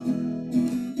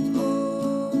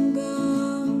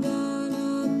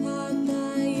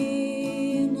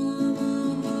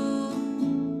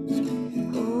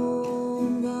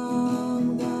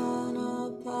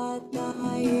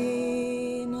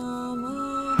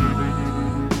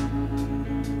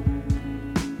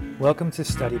Welcome to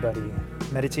Study Buddy,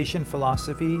 meditation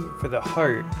philosophy for the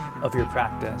heart of your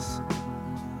practice.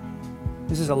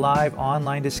 This is a live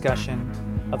online discussion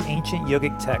of ancient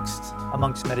yogic texts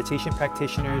amongst meditation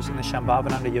practitioners in the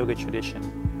Shambhavananda Yoga tradition.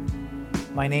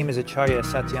 My name is Acharya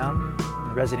Satyam,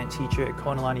 a resident teacher at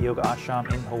Konalani Yoga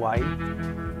Ashram in Hawaii,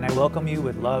 and I welcome you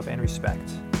with love and respect.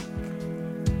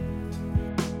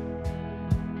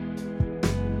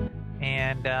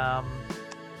 And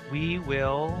we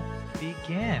will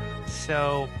begin.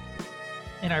 So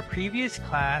in our previous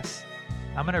class,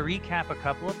 I'm going to recap a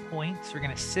couple of points. We're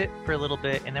going to sit for a little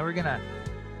bit, and then we're going to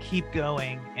keep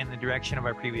going in the direction of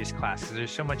our previous class because there's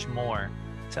so much more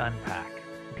to unpack.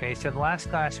 Okay, so the last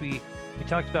class we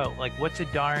talked about like what's a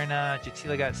dharana.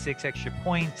 Jatila got 6 extra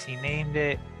points. He named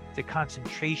it. It's a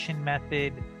concentration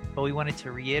method, but we wanted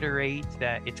to reiterate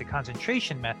that it's a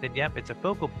concentration method. Yep, it's a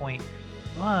focal point,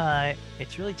 but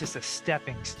it's really just a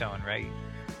stepping stone, right?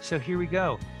 So here we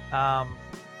go.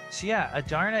 So yeah, a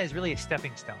dharana is really a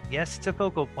stepping stone. Yes, it's a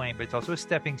focal point, but it's also a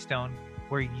stepping stone.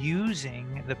 We're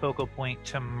using the focal point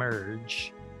to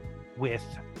merge with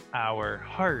our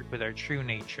heart, with our true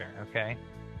nature, okay?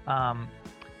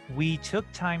 We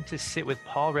took time to sit with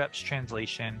Paul Repp's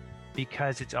translation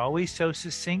because it's always so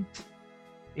succinct.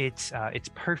 It's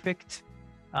perfect.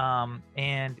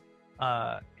 And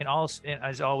also,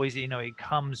 as always, you know, it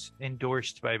comes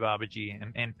endorsed by Babaji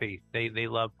and Faith. They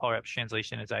love Paul Repp's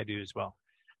translation as I do as well.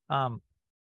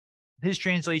 His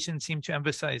translation seemed to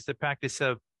emphasize the practice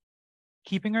of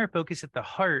keeping our focus at the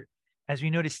heart as we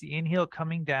notice the inhale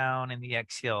coming down and the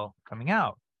exhale coming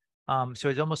out. So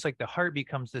it's almost like the heart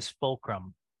becomes this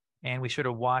fulcrum, and we sort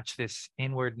of watch this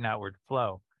inward and outward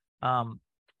flow.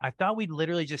 I thought we'd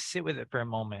literally just sit with it for a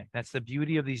moment. That's the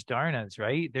beauty of these dharanas,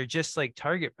 right? They're just like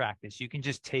target practice. You can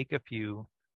just take a few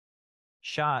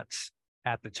shots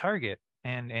at the target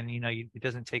and you know, it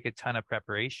doesn't take a ton of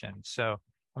preparation. So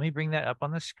let me bring that up on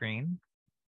the screen.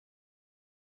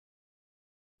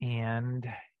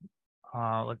 And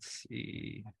let's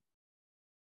see.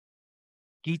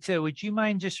 Geeta, would you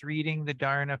mind just reading the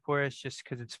dharana for us just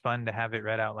because it's fun to have it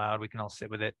read out loud? We can all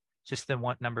sit with it. Just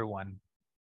the number 1.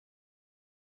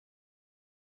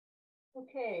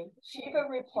 Okay, Shiva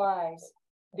replies,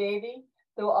 Devi,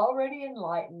 though already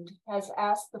enlightened, has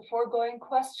asked the foregoing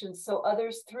questions so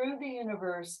others through the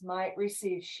universe might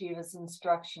receive Shiva's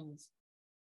instructions.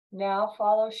 Now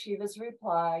follow Shiva's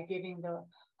reply, giving the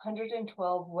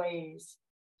 112 ways.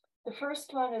 The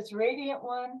first one is radiant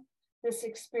one. This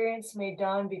experience may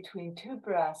dawn between 2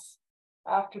 breaths,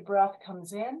 after breath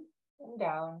comes in and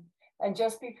down, and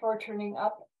just before turning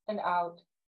up and out,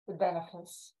 the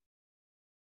benefice.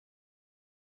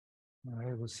 All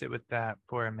right, we'll sit with that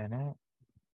for a minute.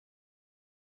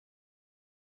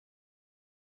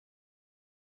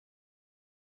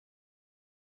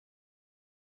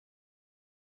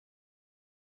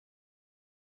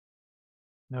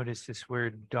 Notice this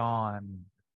word dawn.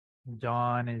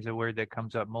 Dawn is a word that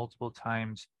comes up multiple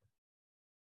times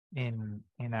in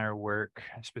our work,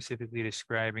 specifically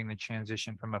describing the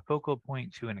transition from a focal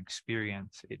point to an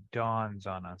experience. It dawns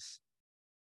on us.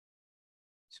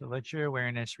 So let your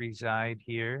awareness reside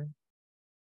here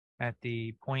at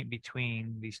the point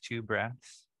between these 2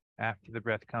 breaths, after the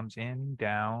breath comes in,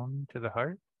 down to the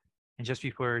heart, and just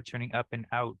before turning up and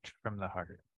out from the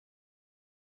heart.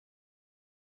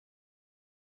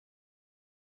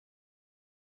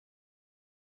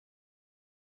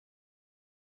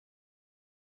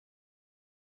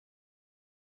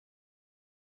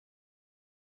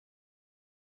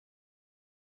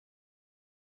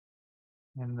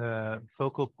 And the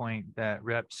focal point that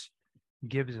Reps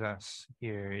gives us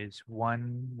here is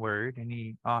one word, and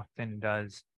he often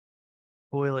does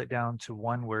boil it down to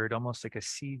one word, almost like a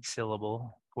seed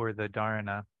syllable for the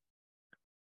dharana: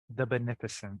 the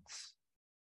beneficence.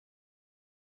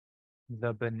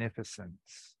 The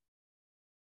beneficence.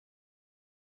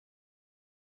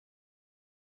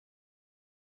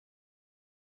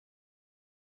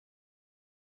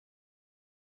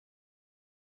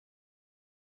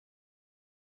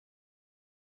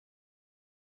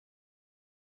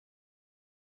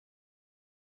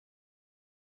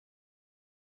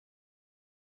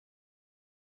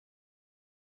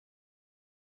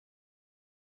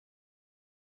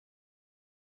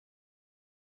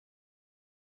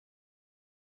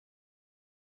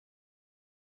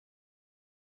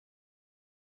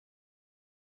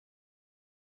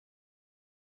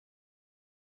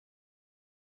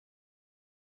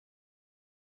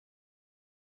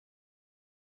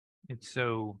 It's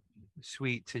so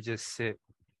sweet to just sit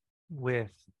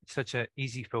with such an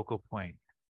easy focal point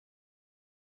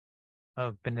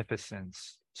of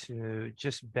beneficence, to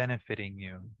just benefiting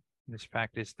you, This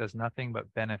practice does nothing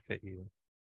but benefit you.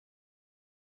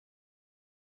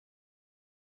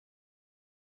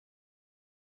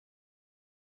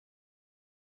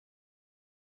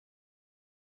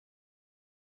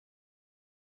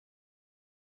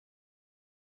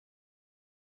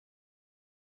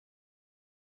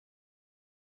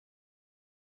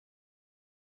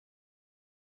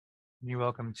 You're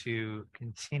welcome to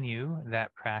continue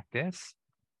that practice,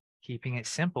 keeping it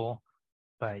simple,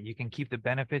 but you can keep the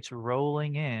benefits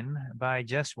rolling in by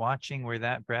just watching where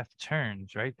that breath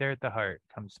turns right there at the heart.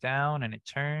 Comes down and it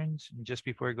turns just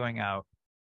before going out,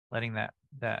 letting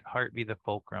that heart be the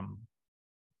fulcrum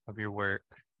of your work.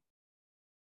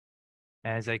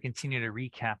 As I continue to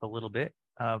recap a little bit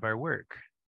of our work.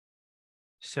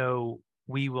 So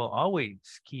we will always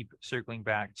keep circling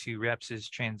back to Reps's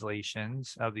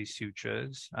translations of these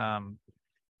sutras.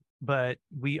 But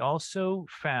we also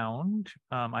found,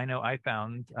 I know I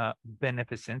found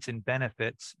beneficence and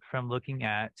benefits from looking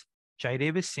at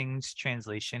Jayadeva Singh's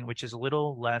translation, which is a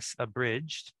little less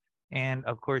abridged, and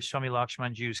of course, Swami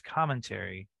Lakshmanju's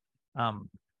commentary.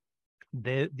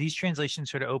 These translations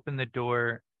sort of open the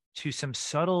door to some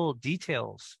subtle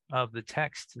details of the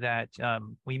text that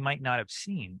we might not have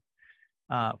seen.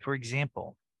 For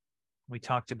example, we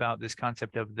talked about this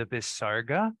concept of the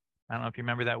Visarga. I don't know if you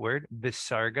remember that word,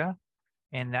 Visarga.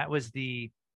 And that was the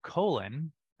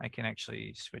colon. I can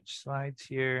actually switch slides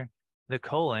here. The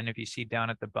colon, if you see down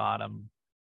at the bottom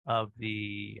of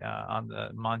the, on the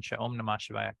mantra, Om Namah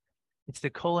Shivaya, it's the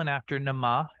colon after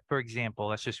Namah, for example.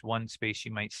 That's just one space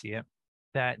you might see it.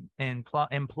 That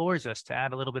implores us to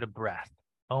add a little bit of breath,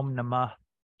 Om Namah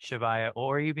Shivaya,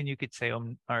 or even you could say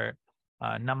Om or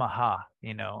Namaha.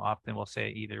 Often we'll say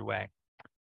it either way.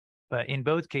 But in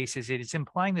both cases, it is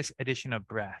implying this addition of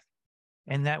breath,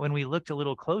 and that when we looked a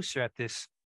little closer at this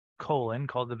colon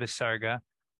called the Visarga,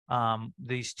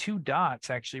 these two dots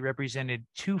actually represented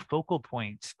two focal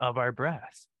points of our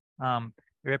breath. It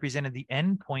represented the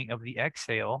end point of the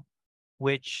exhale,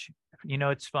 which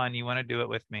it's fun. You want to do it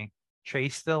with me.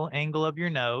 Trace the angle of your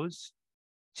nose,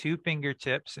 2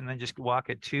 fingertips, and then just walk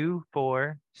it 2,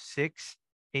 4, 6,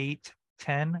 8,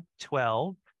 10,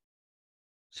 12.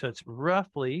 So it's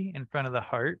roughly in front of the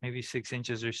heart, maybe 6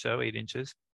 inches or so, 8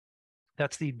 inches.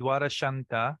 That's the Dwara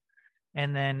Shanta.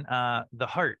 And then the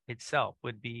heart itself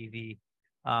would be the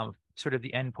sort of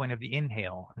the end point of the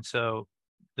inhale. And so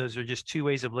those are just 2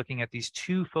 ways of looking at these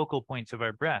 2 focal points of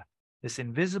our breath, this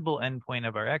invisible end point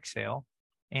of our exhale,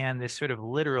 and this sort of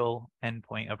literal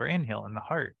endpoint of our inhale in the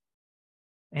heart.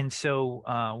 And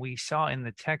so we saw in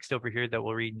the text over here that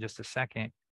we'll read in just a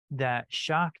second that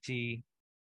Shakti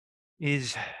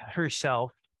is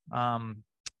herself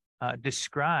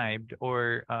described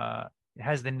or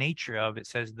has the nature of, it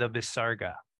says, the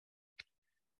Visarga,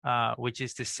 which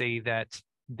is to say that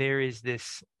there is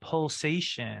this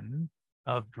pulsation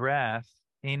of breath,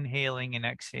 inhaling and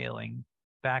exhaling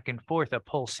back and forth, a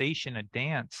pulsation, a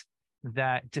dance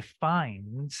that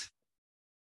defines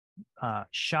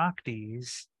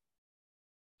Shakti's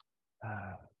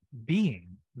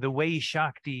being, the way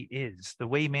Shakti is, the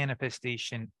way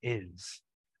manifestation is.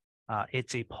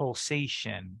 It's a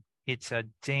pulsation, it's a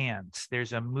dance,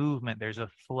 there's a movement, there's a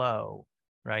flow,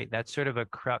 right? That's sort of a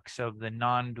crux of the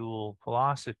non-dual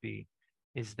philosophy,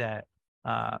 is that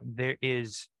there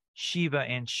is Shiva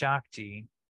and Shakti,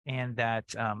 and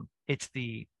that it's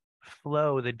the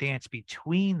flow, the dance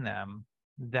between them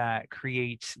that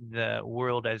creates the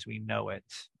world as we know it.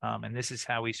 And this is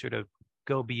how we sort of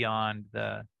go beyond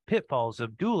the pitfalls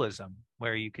of dualism,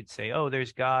 where you could say, oh,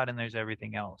 there's God and there's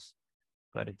everything else,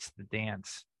 but it's the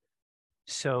dance.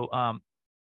 So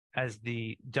as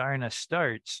the Dharana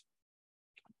starts,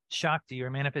 Shakti, or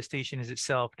manifestation, is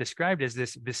itself described as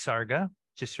this Visarga,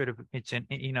 just sort of, it's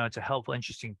a helpful,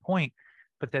 interesting point,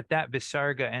 but that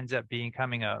Visarga ends up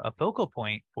becoming a focal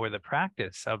point for the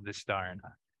practice of this Dharana.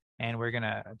 And we're going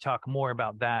to talk more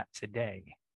about that today.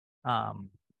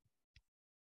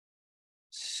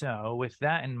 So with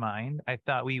that in mind, I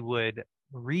thought we would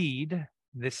read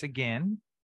this again.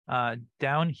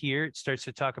 Down here, it starts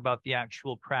to talk about the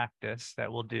actual practice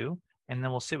that we'll do, and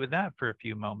then we'll sit with that for a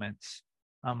few moments.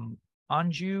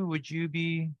 Anju, would you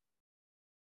be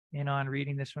in on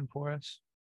reading this one for us?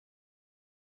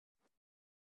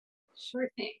 Sure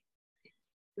thing.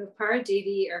 The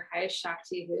Paradevi, or highest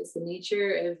Shakti, who is the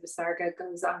nature of Visarga,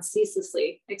 goes on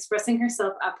ceaselessly, expressing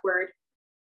herself upward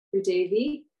through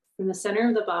Devi, from the center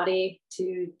of the body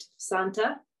to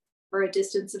Santa, or a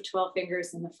distance of 12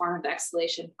 fingers in the form of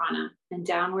exhalation prana, and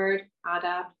downward,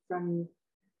 Ada, from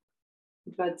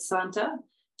Vadsanta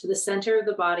to the center of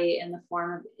the body in the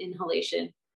form of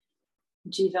inhalation,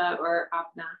 Jiva or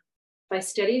Apna. By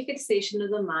steady fixation of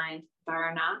the mind,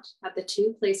 Varanat, at the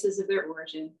two places of their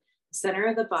origin, the center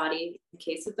of the body, in the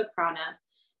case of the prana,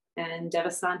 and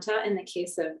Devasanta in the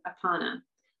case of Apana,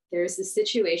 there is a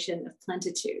situation of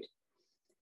plentitude.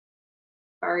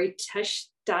 Aritashtati,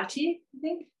 I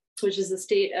think, which is the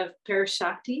state of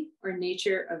Parashakti or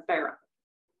nature of Vaira.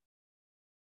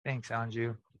 Thanks,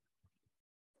 Anju.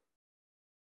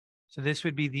 So this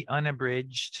would be the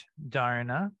unabridged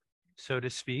dharana, so to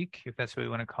speak, if that's what we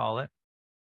want to call it,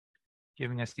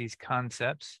 giving us these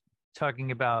concepts,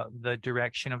 talking about the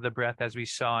direction of the breath as we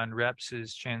saw in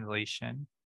Reps's translation,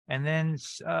 and then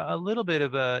a little bit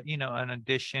of a, an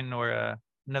addition or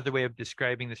another way of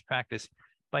describing this practice.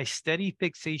 By steady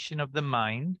fixation of the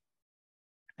mind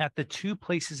at the two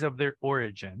places of their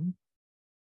origin,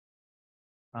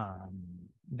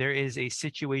 there is a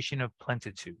situation of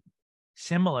plentitude,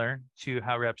 similar to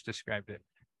how Reps described it.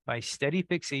 By steady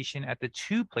fixation at the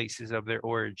two places of their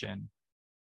origin,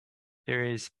 there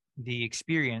is the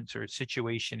experience or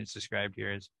situation it's described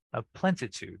here as of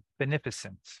plentitude,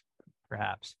 beneficence,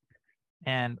 perhaps.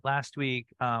 And last week,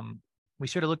 we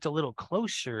sort of looked a little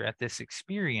closer at this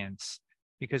experience,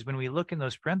 because when we look in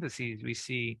those parentheses, we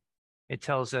see it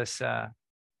tells us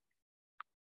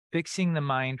fixing the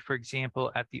mind, for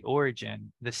example, at the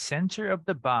origin, the center of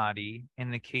the body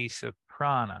in the case of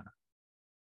prana.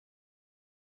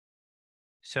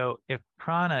 So if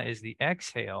prana is the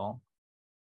exhale,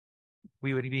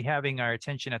 we would be having our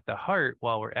attention at the heart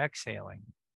while we're exhaling.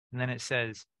 And then it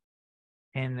says,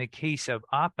 in the case of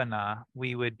apana,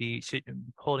 we would be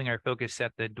holding our focus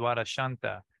at the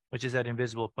dwadashanta, which is that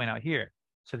invisible point out here.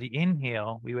 So the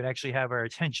inhale, we would actually have our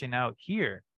attention out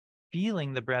here,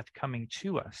 feeling the breath coming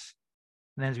to us.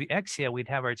 And then as we exhale, we'd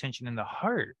have our attention in the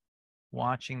heart,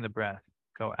 watching the breath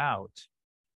go out.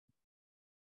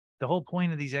 The whole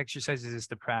point of these exercises is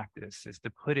to practice, is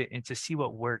to put it and to see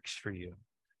what works for you.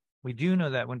 We do know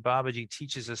that when Babaji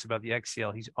teaches us about the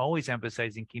exhale, he's always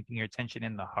emphasizing keeping your attention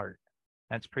in the heart.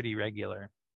 That's pretty regular.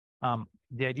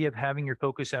 The idea of having your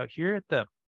focus out here at the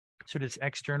sort of this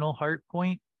external heart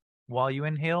point while you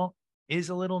inhale is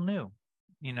a little new.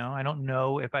 I don't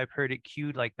know if I've heard it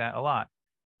cued like that a lot.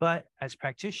 But as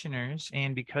practitioners,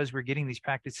 and because we're getting these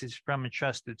practices from a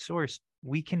trusted source,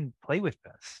 we can play with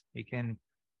this. We can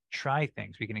try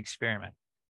things. We can experiment.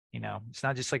 It's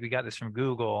not just like we got this from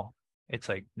Google. It's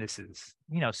like, this is,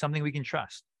 something we can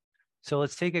trust. So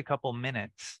let's take a couple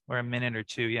minutes, or a minute or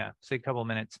two. Yeah, let's take a couple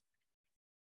minutes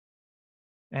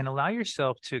and allow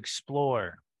yourself to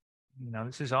explore.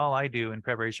 This is all I do in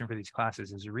preparation for these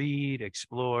classes is read,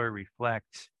 explore,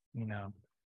 reflect,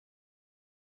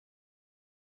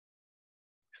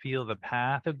 feel the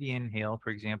path of the inhale. For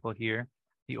example, here,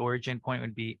 the origin point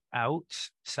would be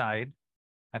outside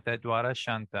at that Dwara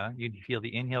Shanta. You'd feel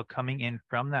the inhale coming in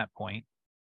from that point.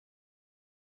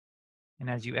 And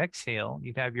as you exhale,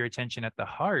 you'd have your attention at the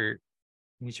heart,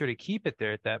 and you sort of keep it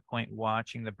there at that point,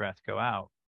 watching the breath go out.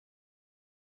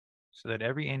 So that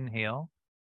every inhale,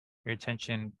 your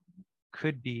attention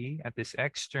could be at this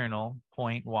external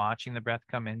point, watching the breath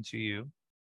come into you.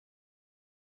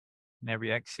 And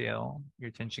every exhale, your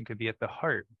attention could be at the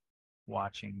heart,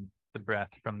 watching the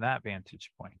breath from that vantage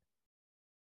point.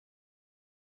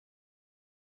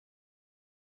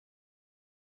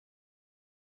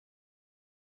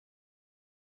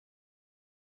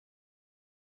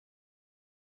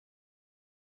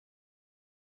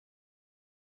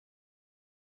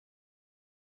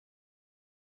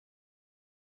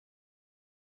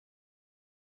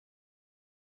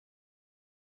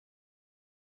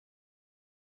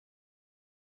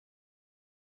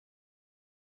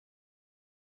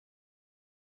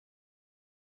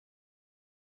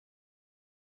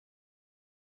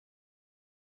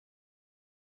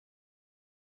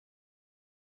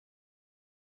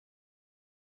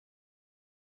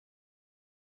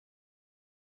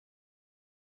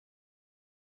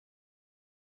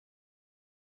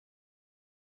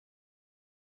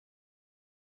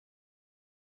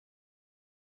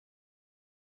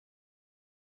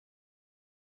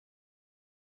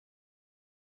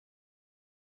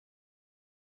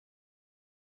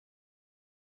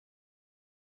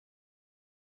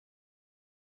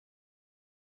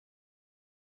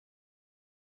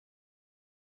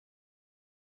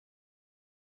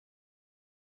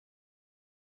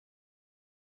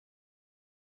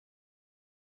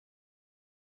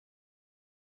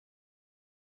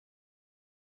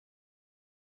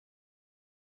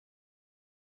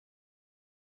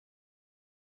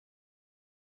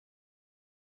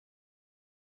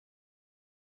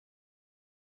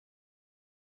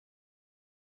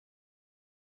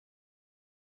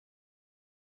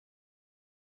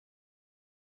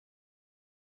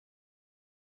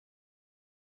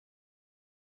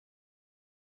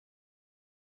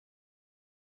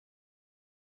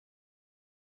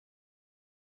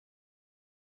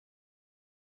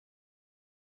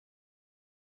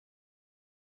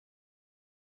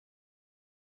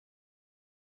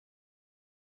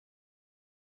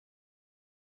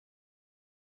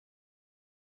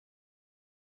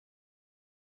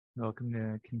 Welcome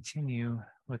to continue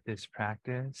with this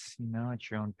practice,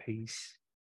 at your own pace,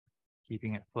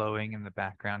 keeping it flowing in the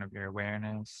background of your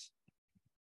awareness.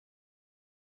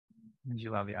 As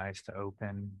you allow the eyes to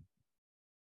open.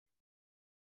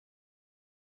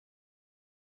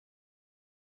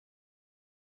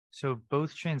 So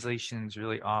both translations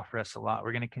really offer us a lot.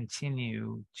 We're going to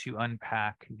continue to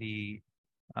unpack the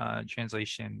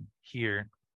translation here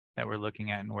that we're looking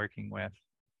at and working with.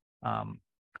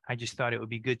 I just thought it would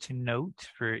be good to note,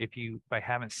 if I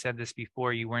haven't said this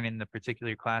before, you weren't in the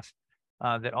particular class,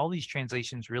 that all these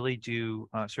translations really do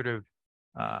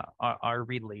are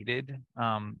related.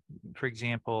 For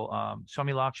example,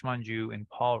 Swami Lakshmanju and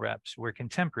Paul Reps were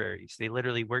contemporaries. They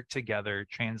literally worked together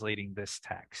translating this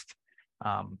text.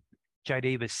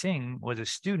 Jayadeva Singh was a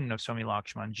student of Swami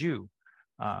Lakshmanju,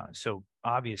 so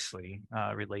obviously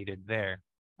related there.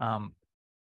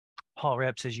 Paul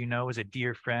Reps, as you know, is a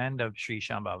dear friend of Sri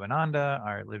Shambhavananda,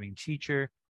 our living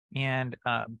teacher, and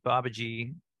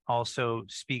Babaji also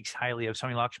speaks highly of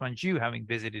Swami Lakshmanju, having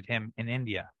visited him in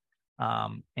India.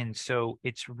 And so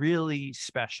it's really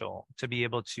special to be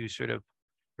able to sort of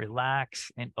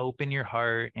relax and open your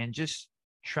heart and just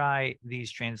try these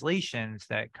translations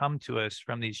that come to us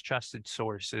from these trusted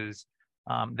sources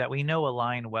that we know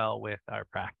align well with our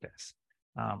practice.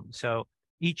 So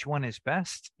each one is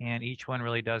best, and each one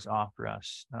really does offer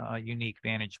us a unique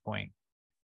vantage point.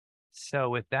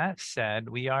 So with that said,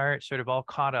 we are sort of all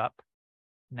caught up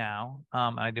now.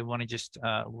 I did want to just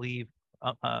leave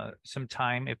some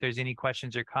time if there's any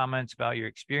questions or comments about your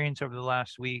experience over the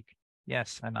last week.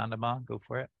 Yes, Anandama, go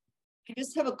for it. I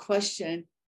just have a question.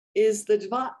 Is the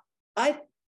Dvada, I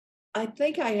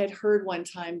think I had heard one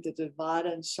time the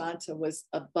Dvada and Shanta was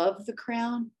above the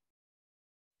crown.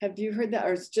 Have you heard that?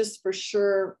 Or it's just for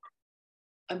sure?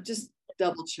 I'm just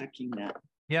double checking that.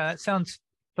 Yeah, that sounds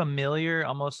familiar,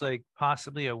 almost like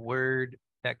possibly a word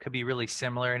that could be really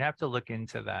similar. I'd have to look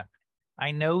into that. I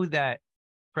know that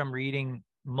from reading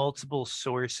multiple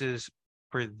sources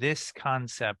for this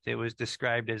concept, it was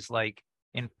described as like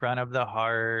in front of the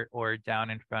heart or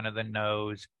down in front of the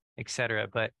nose, etc.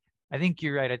 But I think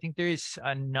you're right. I think there is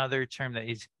another term that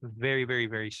is very, very,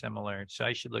 very similar. So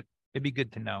I should look. It'd be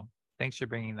good to know. Thanks for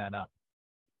bringing that up.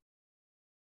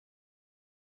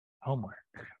 Homework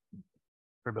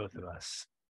for both of us.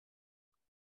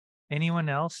 Anyone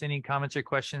else? Any comments or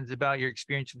questions about your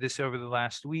experience with this over the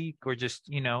last week, or just,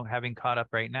 having caught up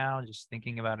right now, just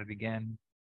thinking about it again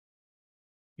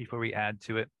before we add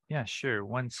to it? Yeah, sure.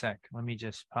 1 sec. Let me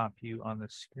just pop you on the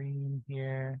screen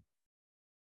here.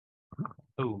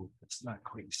 Oh, it's not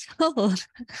quite. Oh.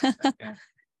 Okay.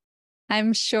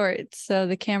 I'm short, so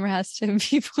the camera has to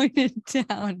be pointed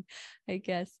down, I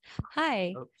guess.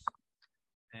 Hi. Oops.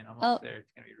 And almost there. It's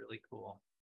going to be really cool.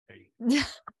 There you go.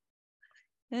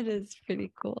 It is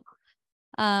pretty cool.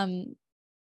 I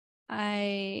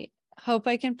hope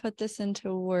I can put this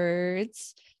into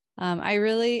words. I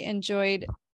really enjoyed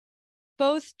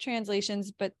both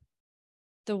translations, but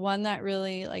the one that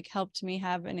really helped me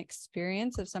have an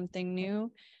experience of something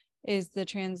new is the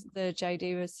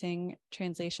Jayadeva Singh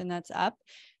translation that's up.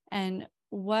 And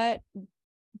what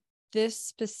this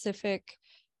specific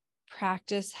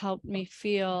practice helped me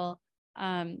feel,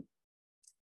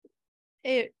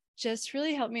 it just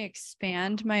really helped me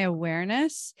expand my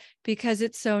awareness, because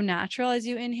it's so natural as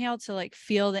you inhale to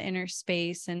feel the inner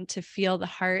space and to feel the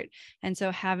heart. And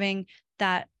so having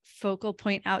that focal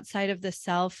point outside of the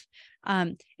self,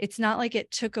 it's not like it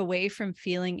took away from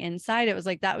feeling inside. It was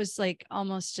that was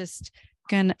almost just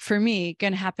gonna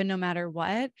happen no matter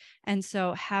what. And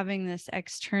so having this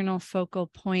external focal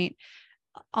point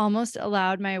almost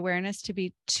allowed my awareness to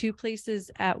be two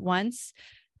places at once,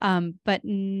 but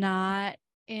not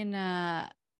in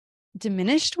a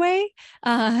diminished way.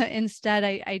 Instead,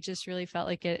 I just really felt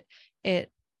like it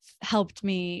helped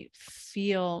me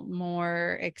feel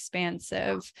more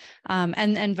expansive,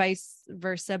 and vice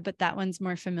versa. But that one's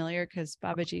more familiar because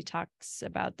Babaji talks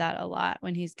about that a lot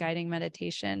when he's guiding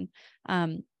meditation.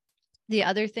 The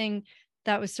other thing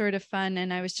that was sort of fun,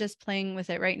 and I was just playing with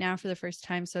it right now for the first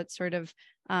time, so it's sort of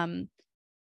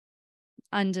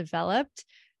undeveloped,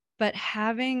 but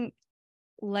having,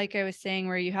 like I was saying,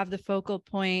 where you have the focal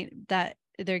point that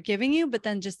they're giving you, but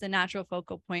then just the natural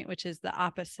focal point, which is the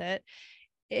opposite,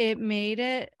 it made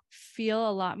it feel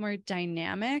a lot more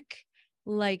dynamic.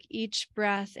 Like each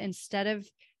breath, instead of,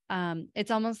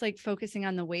 it's almost like focusing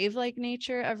on the wave-like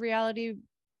nature of reality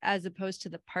as opposed to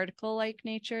the particle-like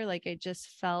nature. Like I just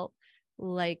felt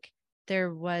like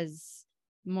there was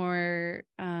more,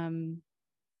 I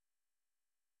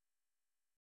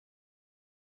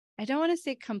don't want to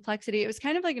say complexity. It was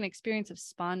kind of like an experience of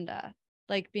spanda,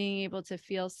 like being able to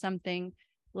feel something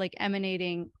like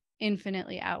emanating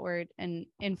infinitely outward and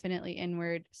infinitely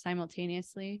inward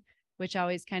simultaneously, which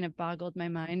always kind of boggled my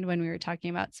mind when we were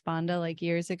talking about Spanda like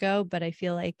years ago. But I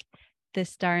feel like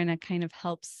this Dharana kind of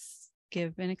helps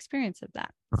give an experience of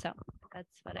that. So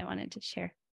that's what I wanted to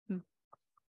share.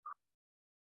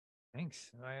 Thanks.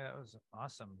 That was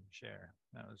awesome share.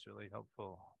 That was really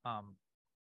helpful.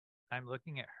 I'm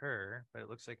looking at her, but it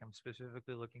looks like I'm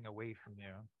specifically looking away from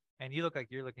you. And you look like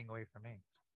you're looking away from me.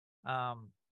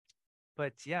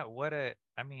 But yeah,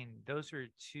 those are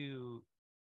two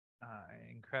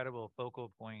incredible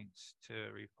focal points to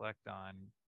reflect on.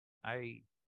 I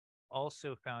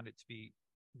also found it to be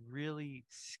really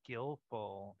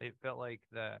skillful. It felt like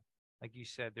you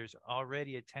said, there's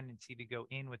already a tendency to go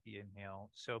in with the inhale.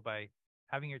 So by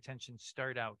having your attention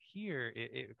start out here,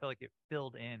 it felt like it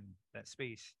filled in that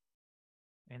space.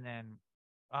 And then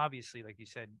obviously, like you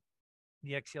said,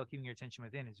 the exhale, keeping your attention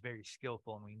within, is very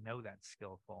skillful, and we know that's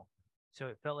skillful. So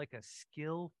it felt like a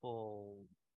skillful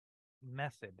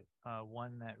method,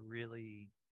 one that really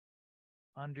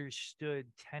understood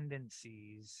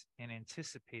tendencies and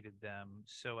anticipated them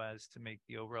so as to make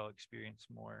the overall experience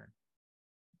more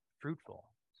fruitful.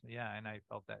 So yeah, and I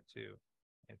felt that too.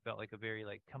 It felt like a very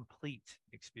complete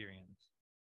experience.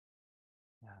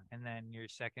 Yeah. And then your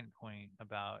second point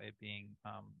about it being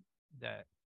that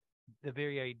the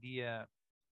very idea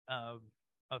of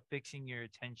fixing your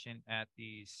attention at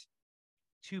these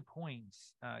 2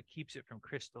 points keeps it from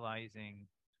crystallizing.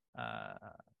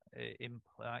 It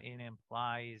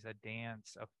implies a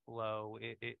dance, a flow.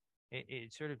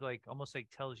 It sort of almost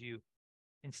tells you,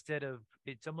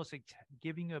 it's almost like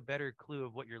giving you a better clue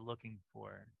of what you're looking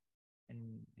for.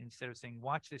 And instead of saying,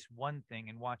 watch this one thing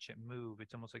and watch it move,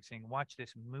 it's almost like saying, watch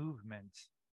this movement.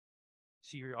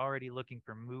 So you're already looking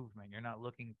for movement. You're not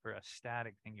looking for a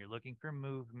static thing. You're looking for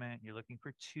movement. You're looking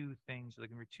for two things. You're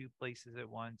looking for two places at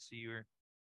once. So it's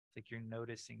like you're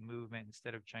noticing movement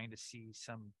instead of trying to see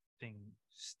something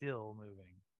still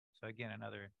moving. So again,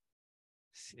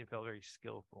 it felt very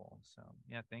skillful. So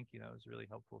yeah, thank you. That was a really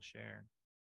helpful share.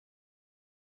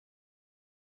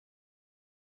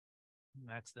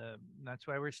 That's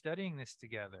why we're studying this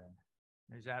together.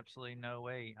 There's absolutely no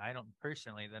way, I don't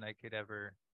personally, that I could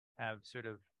ever have sort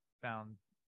of found,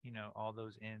 all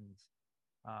those ends,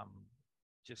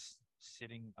 just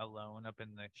sitting alone up in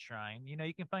the shrine.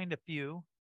 You can find a few,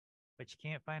 but you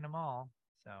can't find them all.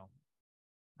 So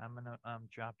I'm gonna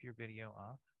drop your video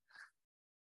off.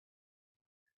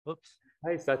 Oops.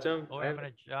 Hi, Sachem. Or I'm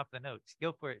gonna drop the notes.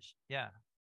 Go for it. Yeah.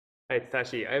 Hi, it's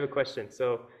Tashi. I have a question.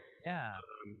 So yeah.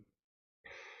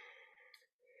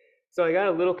 So I got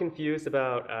a little confused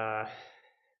about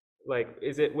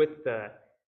is it with the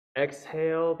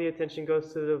exhale the attention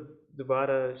goes to the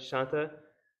Vada Shanta,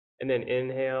 and then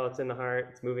inhale it's in the heart,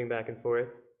 it's moving back and forth?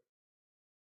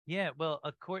 Yeah, well,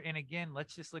 and again,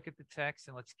 let's just look at the text,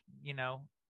 and let's,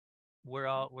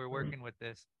 we're working with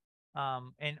this.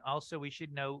 And also we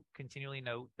should continually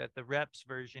note that the reps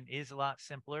version is a lot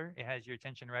simpler. It has your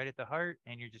attention right at the heart,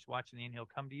 and you're just watching the inhale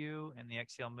come to you and the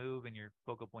exhale move, and your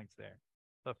focal point's there.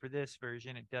 But for this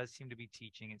version, it does seem to be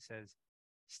teaching. It says,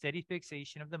 steady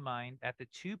fixation of the mind at the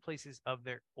two places of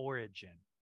their origin.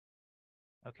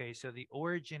 Okay, so the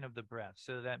origin of the breath.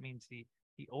 So that means the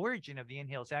origin of the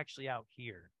inhale is actually out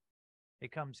here.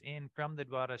 It comes in from the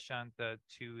Dvarashanta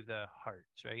to the heart,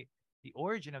 right? The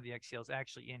origin of the exhale is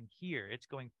actually in here. It's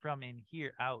going from in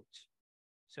here out.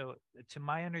 So to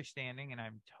my understanding, and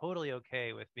I'm totally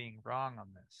okay with being wrong on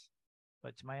this,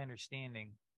 but to my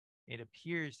understanding, it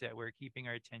appears that we're keeping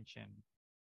our attention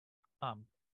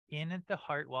in at the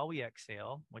heart while we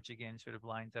exhale, which again sort of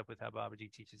lines up with how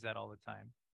Babaji teaches that all the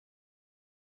time,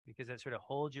 because that sort of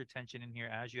holds your attention in here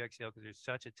as you exhale, because there's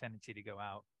such a tendency to go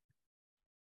out.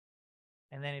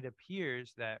 And then it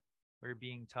appears that we're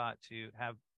being taught to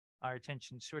have our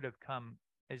attention sort of come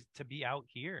as to be out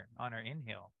here on our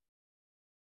inhale.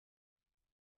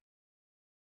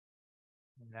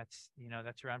 And that's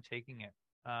where I'm taking it.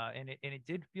 And it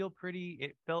did feel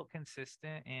it felt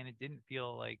consistent, and it didn't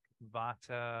feel like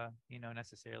Vata,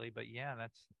 necessarily, but yeah,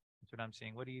 that's what I'm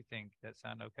seeing. What do you think? That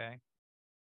sound okay?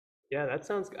 Yeah,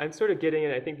 I'm sort of getting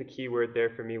it. I think the key word there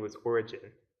for me was origin.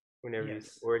 Whenever you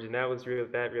use origin,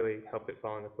 that really helped it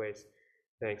fall into place.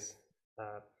 Thanks.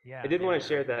 I did want to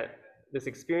share that this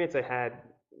experience I had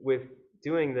with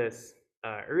doing this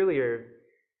earlier,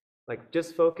 like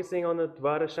just focusing on the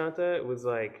Dvada Shanta, it was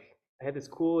like I had this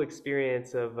cool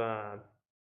experience of I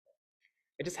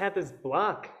just had this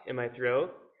block in my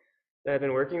throat that I've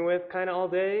been working with kind of all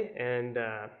day, and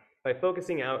by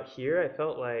focusing out here, I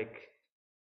felt like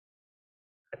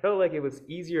I felt like it was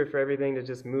easier for everything to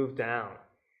just move down,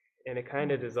 and it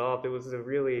kind of dissolved. It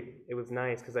was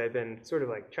nice because I'd been sort of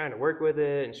like trying to work with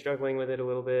it and struggling with it a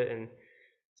little bit, and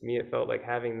to me, it felt like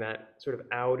having that sort of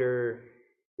outer,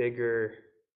 bigger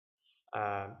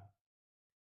uh,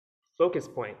 focus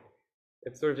point.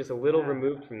 It's sort of just a little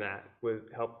removed from that was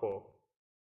helpful.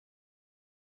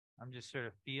 I'm just sort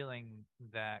of feeling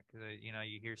that because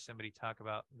you hear somebody talk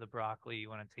about the broccoli, you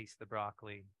want to taste the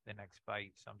broccoli the next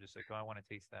bite. So I'm just like, oh, I want to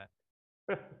taste that.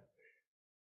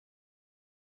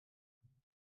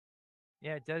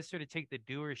 Yeah, it does sort of take the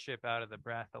doership out of the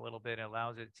breath a little bit. It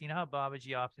allows it. So you know how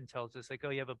Babaji often tells us, like,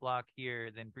 oh, you have a block here,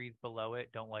 then breathe below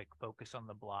it. Don't like focus on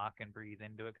the block and breathe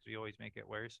into it because we always make it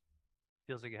worse.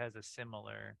 Feels like it has a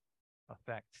similar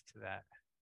effect to that.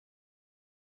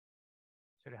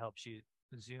 Sort of helps you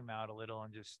zoom out a little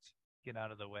and just get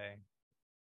out of the way.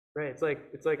 Right.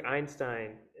 It's like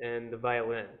Einstein and the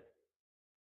violin.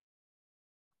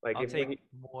 Like I'll take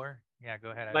more. Yeah,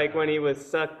 go ahead. Like when he was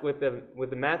stuck with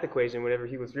the math equation, whenever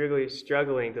he was really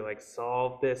struggling to like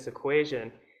solve this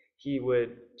equation, he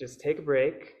would just take a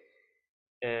break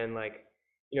and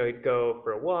he'd go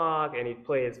for a walk and he'd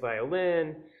play his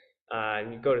violin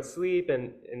and he'd go to sleep,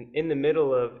 and in the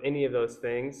middle of any of those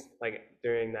things, like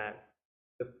during the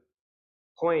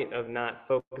point of not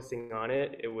focusing on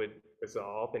it, it would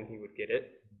resolve and he would get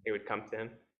it. It would come to him.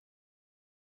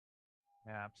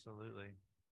 Yeah, absolutely.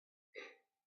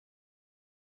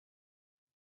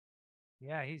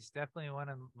 Yeah, he's definitely one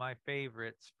of my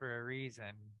favorites for a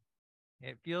reason.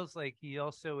 It feels like he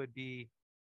also would be,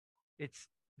 it's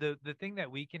the thing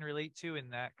that we can relate to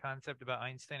in that concept about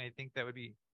Einstein. I think that would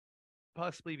be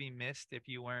possibly be missed if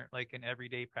you weren't like an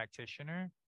everyday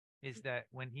practitioner, is that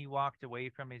when he walked away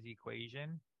from his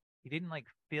equation, he didn't like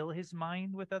fill his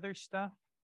mind with other stuff.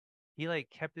 He like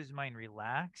kept his mind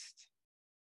relaxed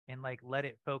and like let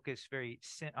it focus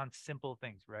on simple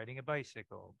things, riding a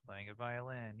bicycle, playing a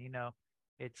violin.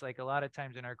 It's like a lot of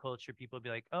times in our culture, people be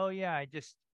like, oh yeah, I'm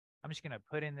just going to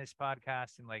put in this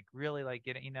podcast and like really like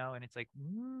get it, and it's like,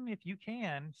 if you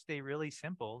can stay really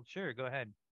simple, sure, go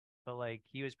ahead. But like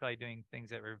he was probably doing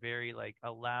things that were very like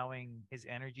allowing his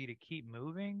energy to keep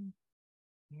moving,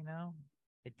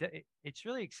 it's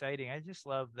really exciting. I just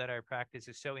love that our practice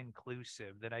is so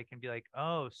inclusive that I can be like,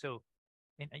 oh, so,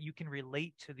 and you can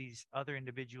relate to these other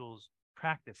individuals'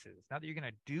 practices. Not that you're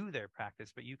going to do their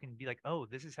practice, but you can be like, oh,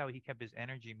 this is how he kept his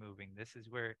energy moving. This is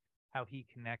how he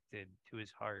connected to his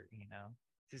heart,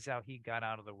 This is how he got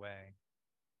out of the way.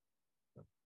 So,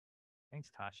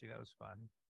 thanks, Tashi. That was fun.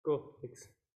 Cool. Thanks.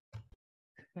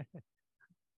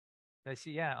 I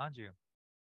see. Yeah, Anju.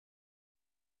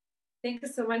 Thank you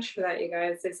so much for that, you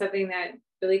guys. It's something that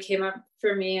really came up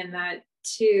for me, and that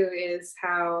too is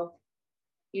how,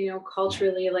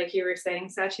 culturally, like you were saying,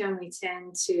 Satyam, we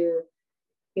tend to,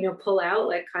 pull out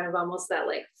like kind of almost that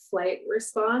like flight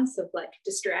response of like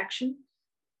distraction.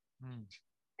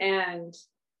 And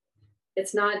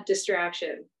it's not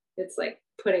distraction. It's like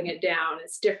putting it down.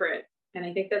 It's different. And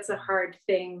I think that's a hard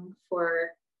thing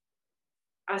for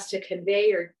us to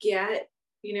convey or get,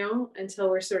 until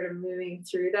we're sort of moving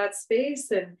through that space.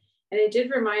 And it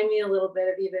did remind me a little bit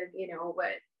of even,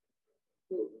 what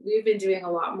we've been doing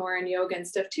a lot more in yoga and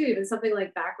stuff too, even something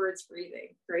like backwards breathing,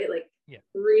 right? Like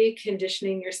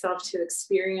reconditioning yourself to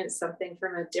experience something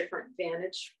from a different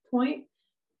vantage point.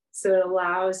 So it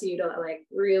allows you to like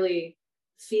really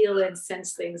feel and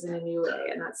sense things in a new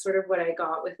way. And that's sort of what I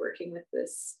got with working with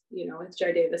this, with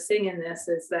Jaydeva Singh in this,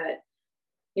 is that,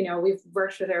 we've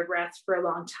worked with our breath for a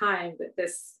long time, but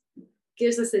this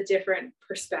gives us a different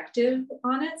perspective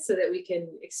on it so that we can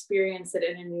experience it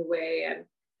in a new way and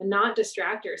not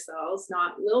distract ourselves,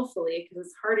 not willfully, because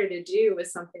it's harder to do with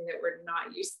something that we're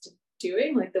not used to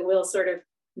doing. Like the will sort of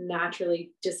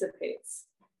naturally dissipates.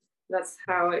 That's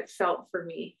how it felt for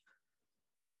me.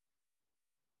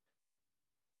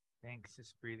 Thanks.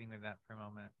 Just breathing with that for a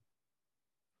moment.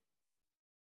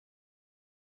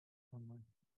 One more.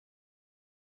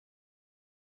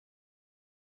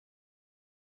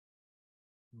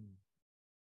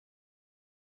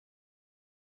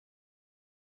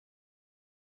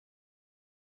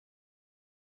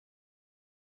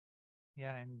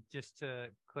 Yeah, and just to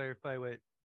clarify what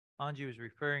Anju was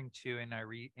referring to in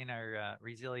our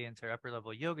resilience, our upper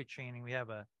level yoga training, we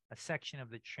have a section of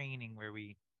the training where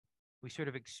we sort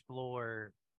of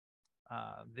explore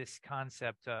this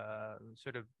concept,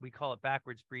 sort of, we call it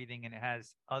backwards breathing, and it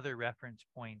has other reference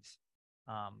points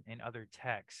in other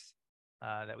texts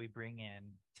that we bring in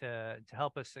to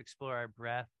help us explore our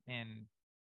breath in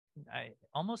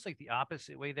almost like the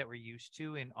opposite way that we're used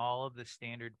to in all of the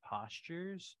standard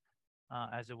postures,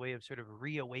 as a way of sort of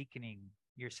reawakening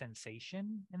your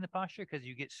sensation in the posture, because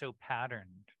you get so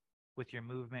patterned with your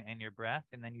movement and your breath,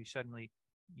 and then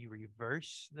you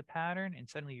reverse the pattern and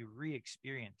suddenly you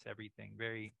re-experience everything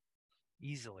very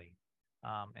easily.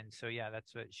 And so yeah,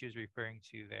 that's what she was referring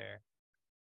to there.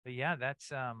 But yeah,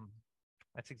 that's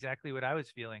exactly what I was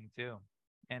feeling too.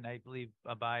 And I believe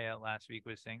Abaya last week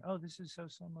was saying, oh, this is so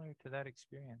similar to that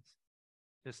experience.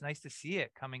 So it's nice to see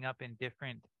it coming up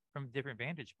from different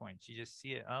vantage points. You just see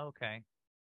it. Oh, okay.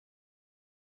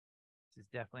 This is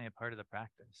definitely a part of the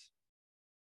practice.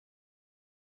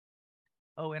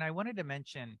 Oh, and I wanted to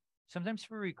mention, sometimes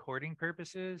for recording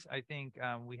purposes, I think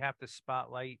we have to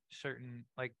spotlight certain,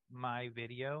 like my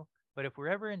video. But if we're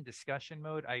ever in discussion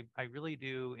mode, I really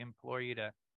do implore you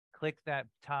to click that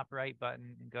top right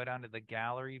button and go down to the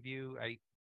gallery view.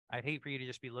 I'd hate for you to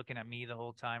just be looking at me the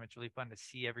whole time. It's really fun to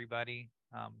see everybody.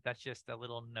 That's just a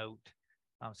little note.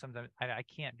 Sometimes I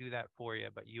can't do that for you,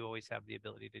 but you always have the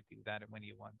ability to do that when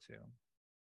you want to.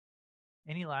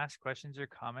 Any last questions or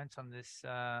comments on this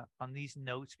on these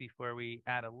notes before we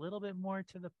add a little bit more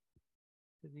to the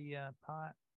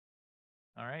pot?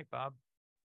 All right, Bob.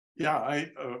 Yeah,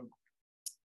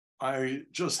 I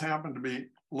just happened to be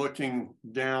looking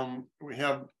down. We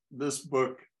have this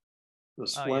book, The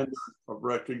Splendor of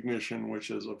Recognition,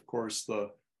 which is, of course, the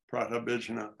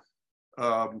Pratibhijna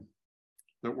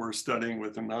that we're studying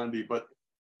with Anandi. But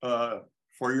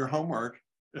for your homework,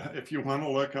 if you want to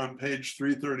look on page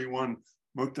 331,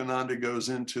 Muktananda goes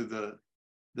into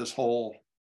this whole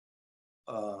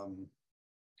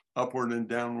upward and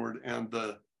downward, and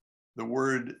the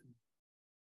word,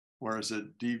 where is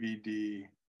it? DVD.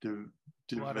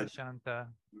 Shanta.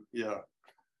 Yeah.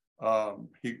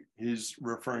 He's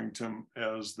referring to him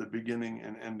as the beginning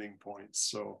and ending points.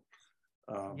 So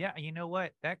yeah, you know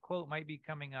what? That quote might be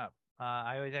coming up.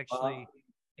 I was actually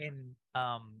in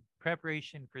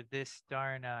preparation for this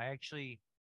dharana. I actually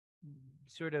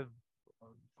sort of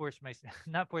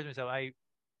not forced myself. I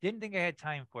didn't think I had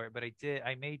time for it, but I did.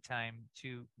 I made time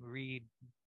to read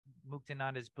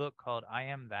Muktananda's book called I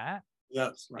Am That.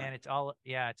 Yes, right. And it's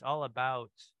all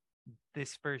about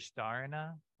this first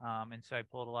dharana. And so I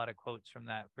pulled a lot of quotes from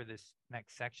that for this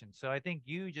next section. So I think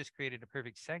you just created a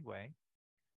perfect segue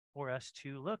for us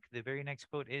to look. The very next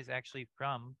quote is actually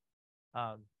from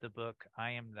the book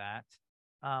I Am That.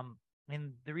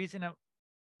 And the reason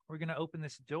we're going to open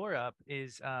this door up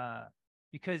is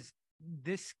because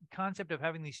this concept of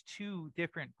having these two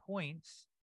different points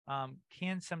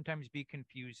can sometimes be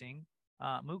confusing.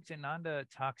 Muktananda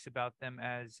talks about them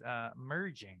as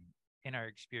merging in our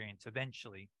experience,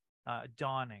 eventually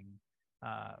dawning,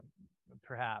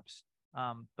 perhaps.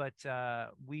 But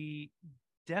we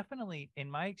definitely, in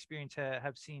my experience,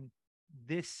 have seen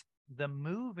the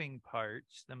moving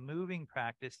parts, the moving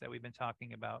practice that we've been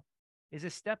talking about is a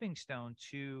stepping stone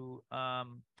to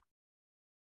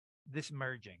this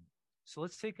merging. So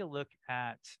let's take a look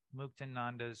at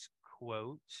Muktananda's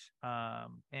quote.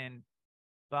 And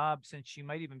Bob, since you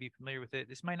might even be familiar with it,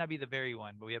 this might not be the very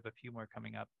one, but we have a few more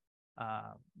coming up.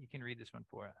 You can read this one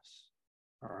for us.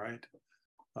 All right.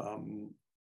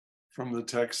 From the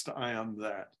text, I Am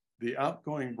That. The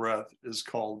outgoing breath is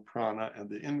called prana, and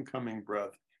the incoming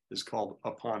breath is called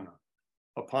apana.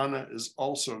 Apana is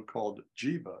also called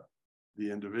jiva, the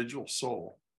individual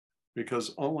soul,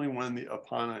 because only when the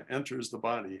apana enters the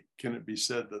body can it be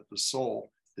said that the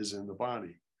soul is in the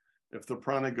body. If the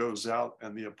prana goes out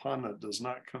and the apana does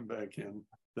not come back in,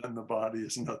 then the body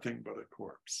is nothing but a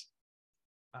corpse.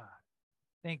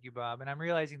 Thank you, Bob. And I'm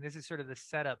realizing this is sort of the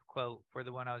setup quote for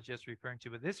the one I was just referring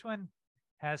to, but this one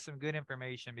has some good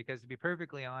information because, to be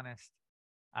perfectly honest,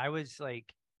 I was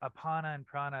like apana and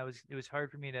prana. It was hard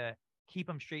for me to keep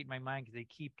them straight in my mind because they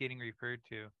keep getting referred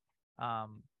to.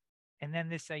 And then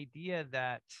this idea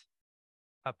that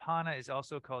apana is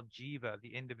also called jiva,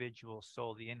 the individual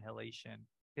soul, the inhalation.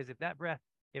 Because if that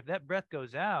breath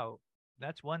goes out,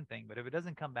 that's one thing. But if it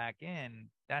doesn't come back in,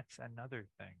 that's another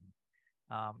thing.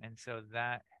 And so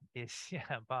that is,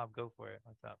 yeah, Bob, go for it.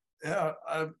 What's up? Yeah,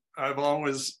 I've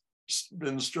always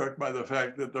been struck by the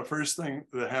fact that the first thing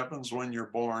that happens when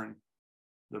you're born,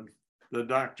 the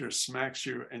doctor smacks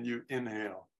you and you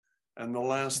inhale. And the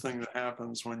last thing that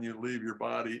happens when you leave your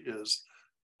body is,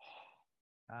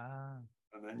 and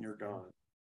then you're gone.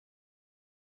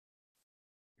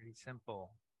 Pretty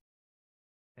simple.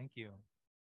 Thank you.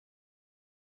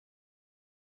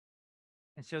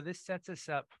 And so this sets us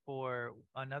up for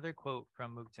another quote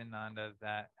from Muktananda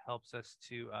that helps us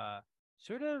to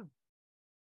sort of,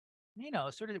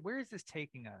 where is this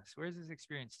taking us? Where is this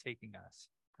experience taking us?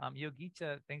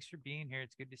 Yogita, thanks for being here.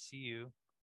 It's good to see you.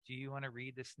 Do you want to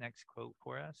read this next quote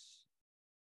for us?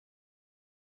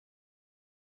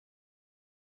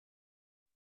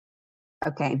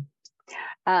 Okay.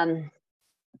 And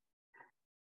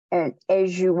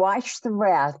as you watch the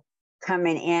breath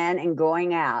coming in and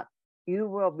going out, you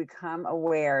will become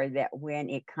aware that when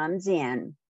it comes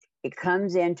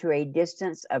into a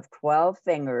distance of 12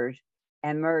 fingers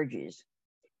and merges.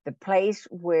 The place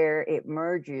where it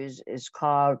merges is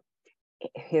called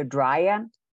Hridaya,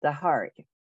 the heart.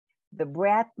 The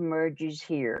breath merges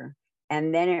here,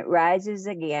 and then it rises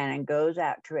again and goes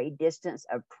out to a distance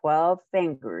of 12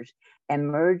 fingers and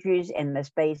merges in the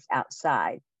space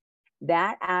outside.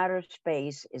 That outer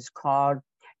space is called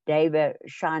Deva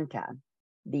Shanta,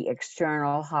 the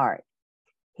external heart.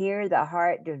 Here, the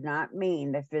heart does not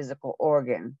mean the physical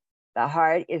organ. The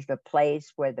heart is the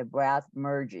place where the breath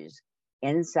merges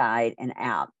inside and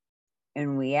out.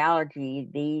 In reality,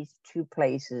 these two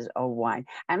places are one.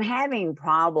 I'm having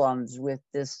problems with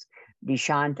this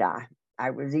Dishanta. I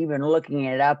was even looking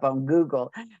it up on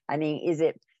Google. I mean, is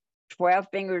it 12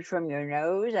 fingers from your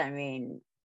nose? I mean,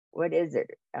 what is it?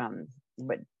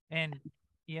 And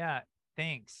yeah,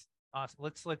 thanks. Awesome.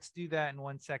 Let's do that in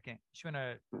 1 second. Just want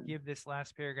to give this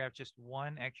last paragraph just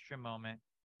one extra moment.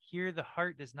 Here, the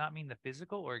heart does not mean the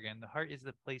physical organ. The heart is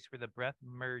the place where the breath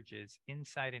merges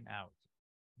inside and out.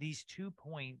 These 2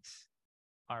 points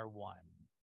are one.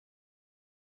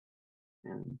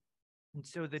 And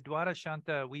so the Dwara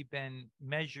Shanta, we've been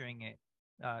measuring it,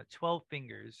 12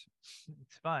 fingers.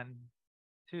 It's fun.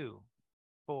 2,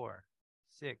 4,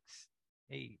 6,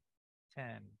 8,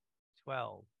 10,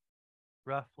 12.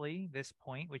 Roughly this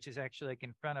point, which is actually like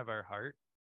in front of our heart.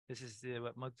 This is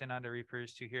what Muktananda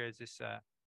refers to here as this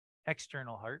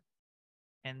external heart.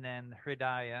 And then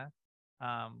Hridaya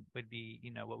would be,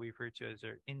 what we refer to as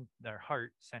our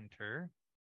heart center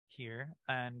here.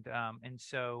 And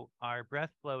so our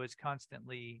breath flow is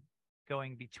constantly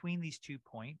going between these 2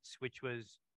 points, which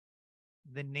was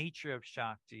the nature of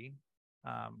Shakti.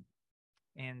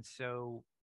 And so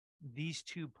these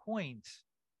 2 points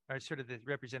are sort of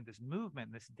represent this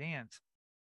movement, this dance,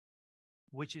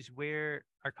 which is where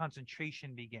our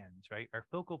concentration begins, right? Our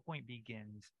focal point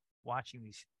begins watching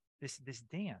this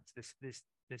dance,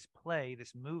 this play,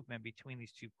 this movement between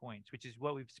these 2 points, which is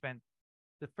what we've spent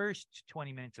the first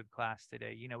 20 minutes of class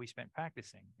today. We spent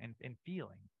practicing and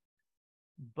feeling.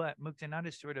 But Muktananda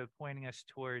is sort of pointing us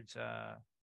towards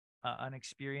an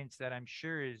experience that I'm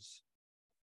sure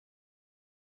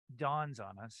dawns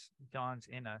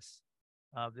in us,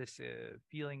 this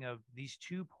feeling of these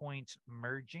 2 points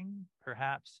merging,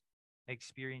 perhaps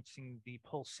experiencing the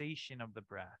pulsation of the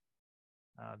breath.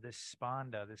 This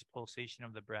spanda, this pulsation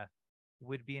of the breath,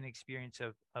 would be an experience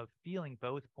of feeling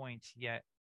both points, yet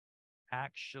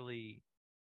actually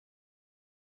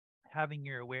having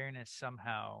your awareness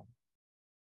somehow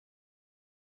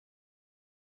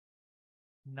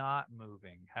not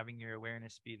moving, having your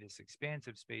awareness be this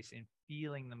expansive space and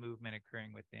feeling the movement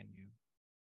occurring within you.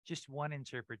 Just one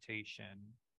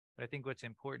interpretation. But I think what's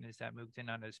important is that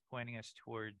Muktananda is pointing us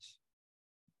towards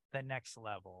the next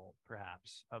level,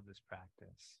 perhaps, of this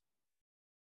practice.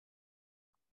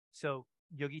 So,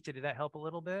 Yogita, did that help a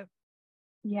little bit?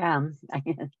 Yeah.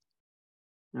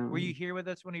 Were you here with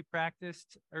us when we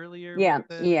practiced earlier? Yeah.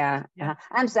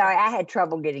 I'm sorry, I had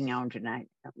trouble getting on tonight.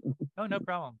 Oh, no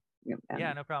problem.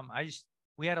 Yeah, no problem.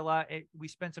 We had a lot. We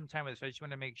spent some time with it, so I just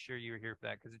want to make sure you were here for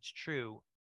that, because it's true.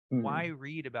 Why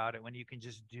read about it when you can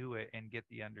just do it and get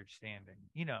the understanding?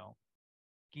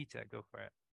 Gita, go for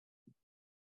it.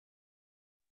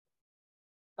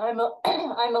 I'm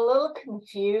a little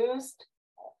confused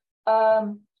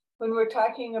when we're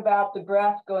talking about the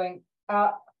breath going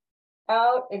out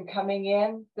and coming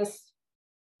in. It's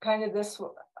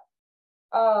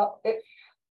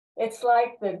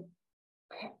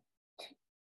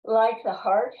like the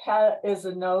heart is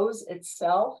a nose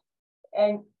itself.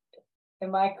 And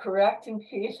am I correct in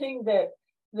feeling that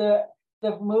the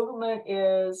movement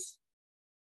is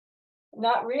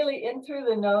not really in through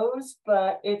the nose,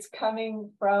 but it's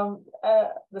coming from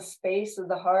the space of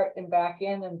the heart and back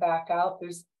in and back out?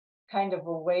 There's kind of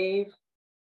a wave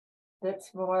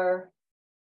that's more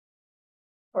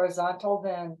horizontal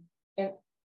than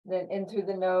in through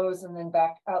the nose and then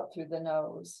back out through the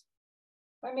nose.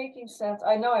 Am I making sense?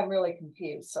 I know I'm really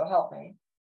confused, so help me.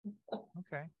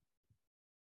 Okay.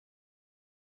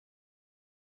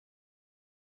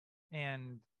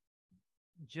 And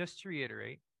just to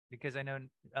reiterate, because I know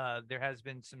there has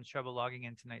been some trouble logging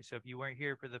in tonight. So if you weren't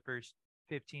here for the first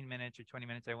 15 minutes or 20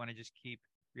 minutes, I want to just keep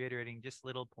reiterating just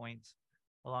little points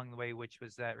along the way, which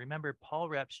was that, remember, Paul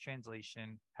Repp's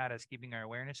translation had us keeping our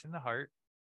awareness in the heart.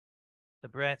 The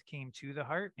breath came to the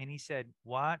heart, and he said,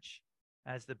 watch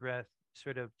as the breath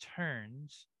sort of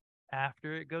turns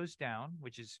after it goes down,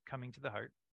 which is coming to the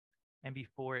heart. and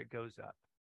before it goes up.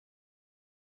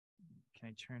 Can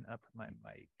I turn up my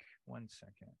mic? 1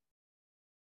 second.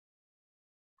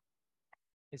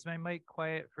 Is my mic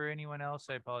quiet for anyone else?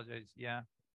 I apologize. Yeah.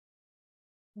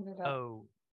 Oh,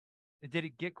 did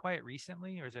it get quiet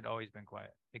recently, or has it always been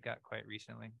quiet? It got quiet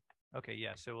recently. Okay,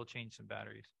 yeah. So we'll change some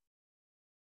batteries.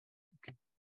 Okay.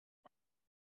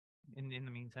 In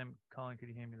the meantime, Colin, could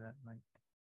you hand me that mic?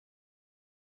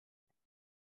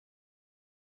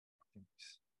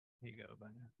 Thanks. Here you go,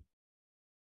 buddy.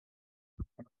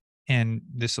 And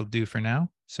this will do for now.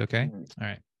 It's okay. All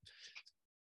right.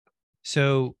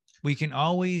 So we can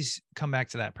always come back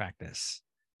to that practice.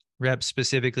 Rep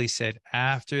specifically said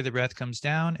after the breath comes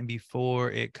down and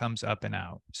before it comes up and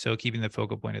out. So keeping the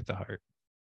focal point at the heart.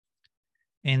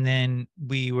 And then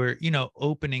we were,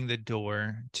 opening the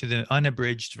door to the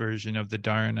unabridged version of the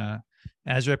Dharana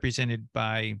as represented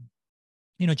by,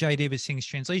 Jayadev Singh's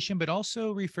translation, but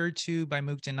also referred to by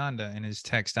Muktananda in his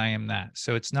text, I Am That.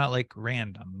 So it's not like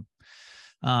random.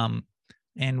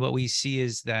 And what we see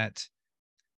is that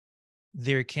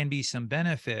there can be some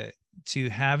benefit to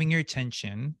having your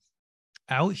attention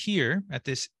out here at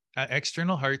this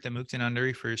external heart that Muktananda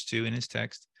refers to in his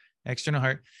text, external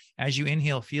heart, as you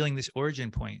inhale, feeling this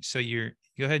origin point. So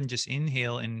go ahead and just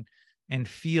inhale and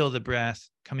feel the breath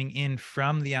coming in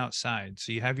from the outside.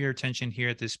 So you have your attention here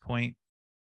at this point,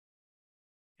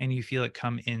 and you feel it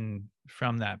come in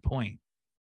from that point.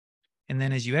 And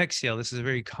then as you exhale, this is a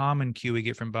very common cue we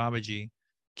get from Babaji.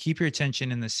 Keep your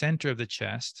attention in the center of the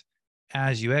chest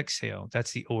as you exhale.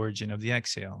 That's the origin of the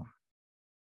exhale.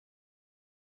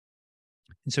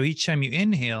 And so each time you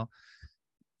inhale,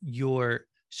 you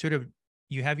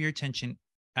have your attention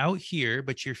out here,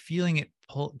 but you're feeling it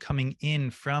coming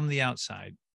in from the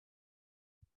outside.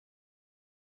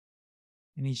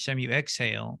 And each time you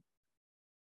exhale,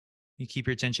 you keep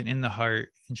your attention in the heart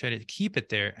and try to keep it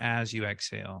there as you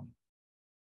exhale.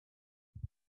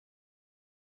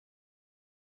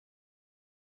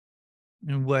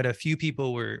 And what a few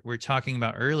people were talking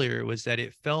about earlier was that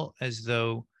it felt as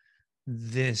though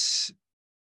this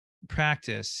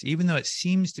practice, even though it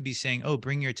seems to be saying, oh,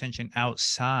 bring your attention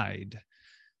outside,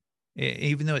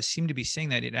 even though it seemed to be saying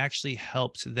that, it actually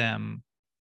helped them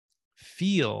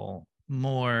feel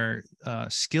more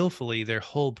skillfully their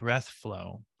whole breath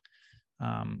flow.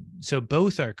 So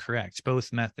both are correct,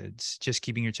 both methods. Just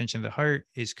keeping your attention to the heart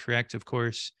is correct, of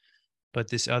course, but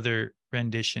this other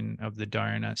rendition of the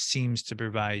Dharana seems to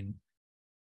provide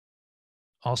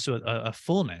also a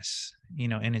fullness,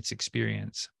 in its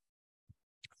experience.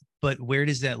 But where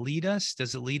does that lead us?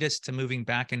 Does it lead us to moving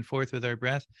back and forth with our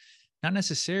breath? Not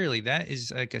necessarily. That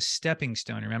is like a stepping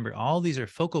stone. Remember, all these are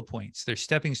focal points. They're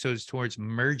stepping stones towards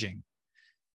merging.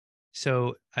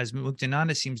 So as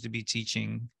Muktananda seems to be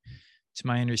teaching, to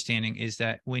my understanding, is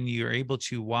that when you're able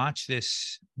to watch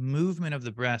this movement of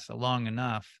the breath long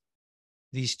enough,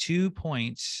 these 2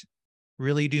 points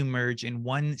really do merge in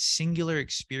one singular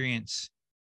experience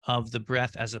of the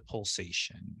breath as a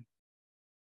pulsation.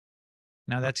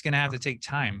 Now that's going to have to take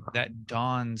time. That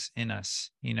dawns in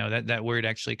us, that word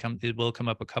actually it will come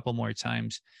up a couple more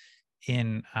times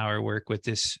in our work with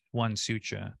this one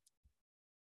sutra.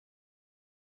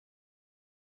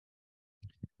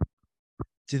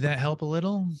 Did that help a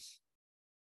little?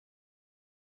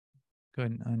 Go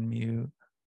ahead and unmute.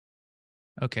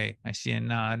 Okay, I see a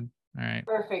nod. All right.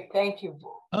 Perfect. Thank you.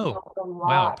 Oh,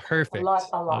 wow, perfect.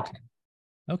 A lot.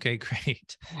 Okay,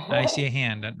 great. I see a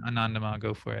hand. Anandama,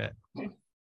 go for it.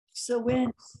 So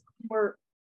when our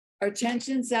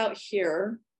attention's out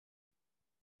here,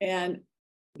 and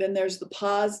then there's the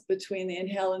pause between the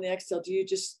inhale and the exhale, do you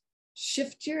just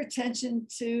shift your attention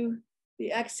to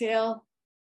the exhale?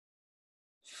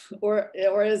 Or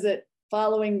is it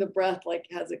following the breath like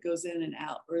as it goes in and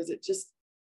out? Or is it just,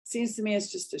 seems to me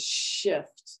it's just a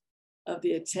shift of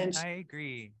the attention? I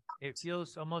agree. It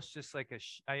feels almost just like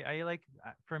I like,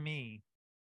 for me,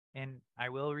 and I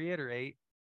will reiterate,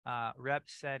 Rep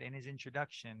said in his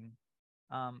introduction,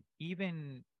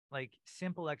 even like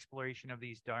simple exploration of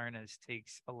these dharanas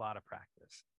takes a lot of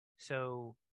practice.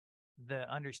 So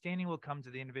the understanding will come to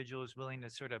the individual who's willing to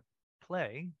sort of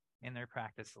play in their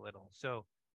practice a little. So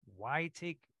why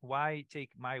take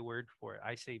my word for it?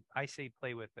 I say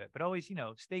play with it, but always,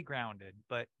 stay grounded,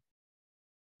 but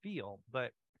feel.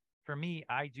 But for me,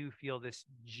 I do feel this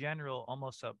general,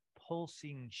 almost a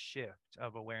pulsing shift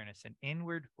of awareness, an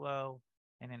inward flow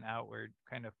and an outward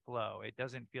kind of flow. It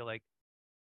doesn't feel like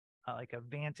a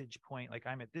vantage point. Like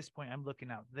I'm at this point, I'm looking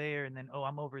out there, and then, oh,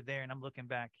 I'm over there and I'm looking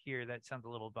back here. That sounds a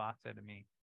little Vata to me.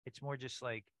 It's more just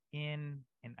like in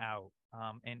and out.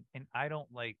 And I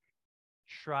don't like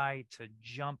try to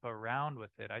jump around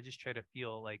with it. I just try to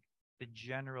feel like the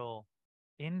general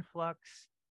influx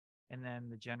and then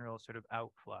the general sort of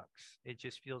outflux. It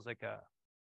just feels like a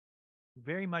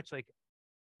very much like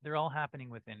they're all happening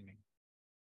within me.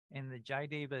 And the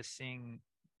Jayadeva Singh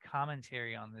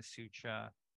commentary on the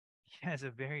sutra, he has a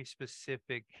very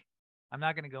specific, I'm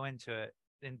not going to go into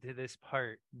this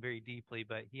part very deeply,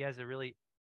 but he has a really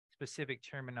specific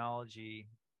terminology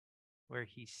where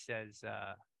he says,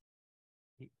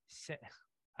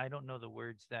 I don't know the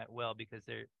words that well because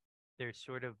they're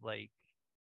sort of like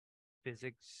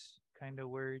physics kind of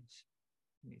words.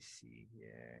 Let me see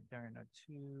here. Dharana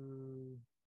 2.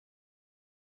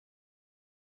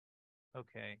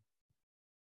 Okay.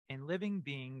 In living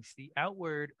beings, the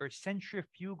outward or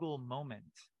centrifugal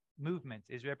movement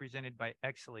is represented by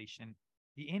exhalation.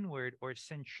 The inward or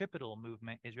centripetal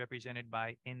movement is represented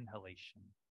by inhalation.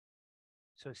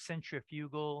 So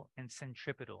centrifugal and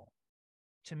centripetal.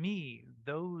 To me,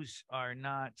 those are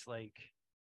not like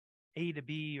A to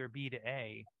B or B to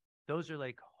A. Those are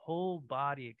like whole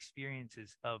body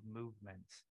experiences of movement.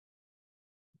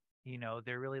 You know,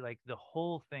 they're really like the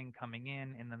whole thing coming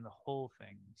in and then the whole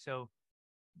thing. So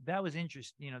that was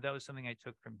interesting. You know, that was something I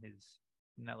took from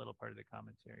that little part of the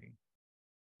commentary.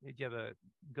 Did you have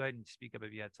go ahead and speak up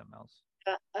if you had something else?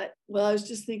 Well, I was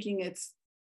just thinking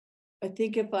I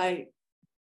think if I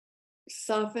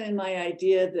soften my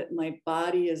idea that my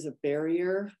body is a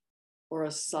barrier or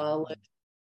a solid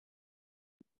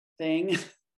thing,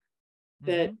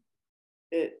 that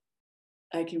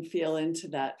I can feel into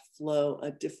that flow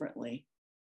differently.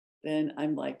 Then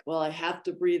I'm like, well, I have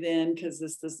to breathe in because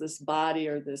this body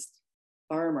or this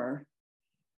armor.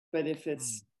 But if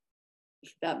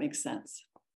that makes sense.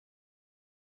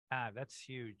 That's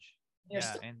huge.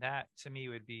 Yeah, and that to me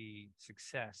would be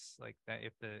success. Like that,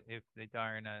 if the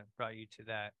dharana brought you to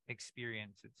that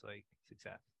experience, it's like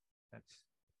success. It's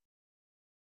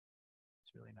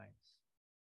really nice.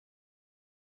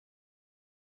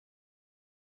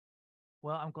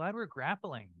 Well, I'm glad we're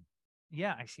grappling.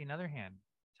 Yeah, I see another hand.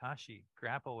 Tashi,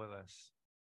 grapple with us.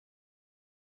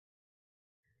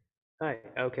 Hi.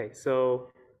 Okay.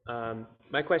 So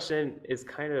my question is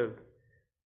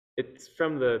it's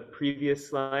from the previous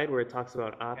slide where it talks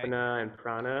about apana and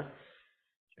prana.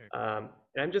 Sure. And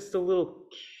I'm just a little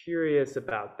curious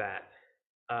about that.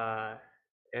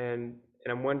 And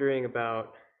I'm wondering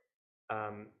about,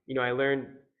 I learned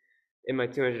in my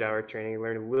 200-hour training, I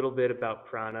learned a little bit about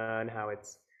prana and how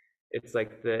it's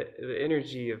like the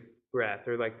energy of breath,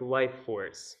 or like the life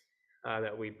force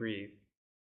that we breathe.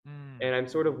 And I'm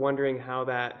sort of wondering how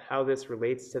this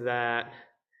relates to that.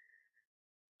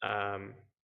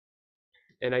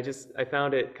 And I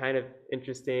found it kind of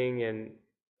interesting, and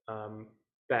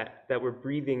that we're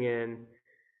breathing in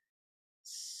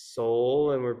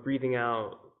soul and we're breathing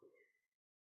out.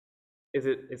 Is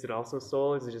it also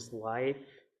soul? Is it just life?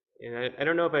 And I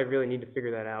don't know if I really need to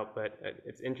figure that out, but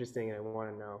it's interesting and I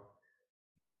want to know.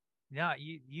 Yeah,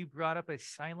 you brought up a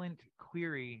silent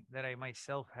query that I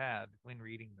myself had when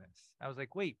reading this. I was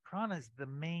like, wait, prana's the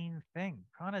main thing.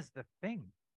 Prana's the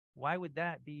thing. Why would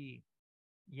that be?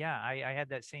 Yeah, I had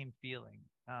that same feeling.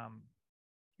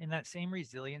 In that same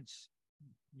resilience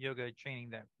yoga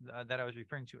training that I was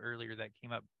referring to earlier that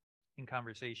came up in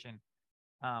conversation,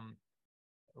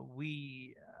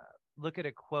 we look at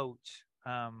a quote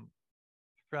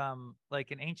from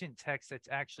like an ancient text that's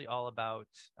actually all about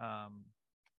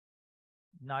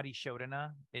Nadi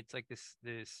Shodhana. It's like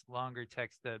this longer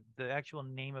text. The actual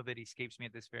name of it escapes me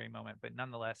at this very moment, but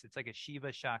nonetheless, it's like a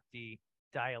Shiva Shakti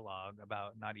dialogue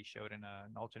about Nadi Shodhana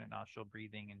and alternate nostril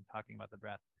breathing and talking about the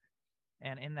breath.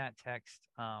 And in that text,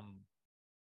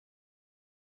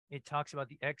 it talks about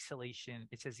the exhalation.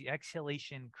 It says the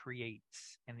exhalation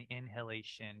creates and the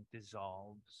inhalation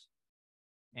dissolves.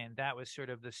 And that was sort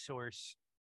of the source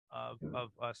of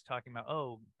us talking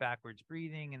about, backwards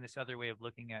breathing and this other way of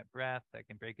looking at breath that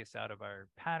can break us out of our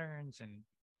patterns and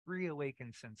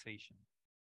reawaken sensation.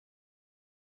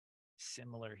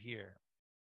 Similar here.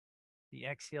 The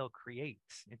exhale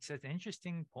creates. It's an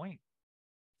interesting point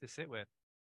to sit with.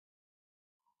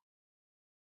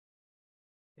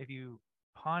 If you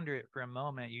ponder it for a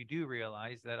moment, you do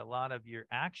realize that a lot of your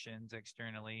actions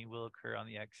externally will occur on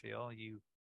the exhale.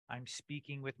 I'm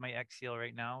speaking with my exhale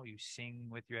right now. You sing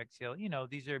with your exhale. You know,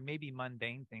 these are maybe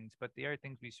mundane things, but they are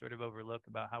things we sort of overlook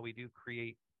about how we do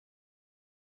create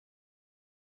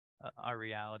our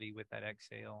reality with that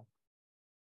exhale,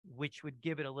 which would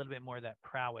give it a little bit more of that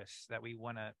prowess that we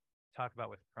want to talk about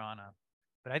with prana.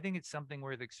 But I think it's something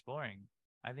worth exploring.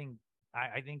 I think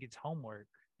it's homework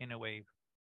in a way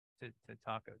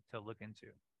to look into.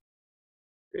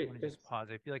 Great. I want to just pause.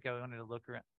 I feel like I wanted to look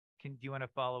around. Do you want to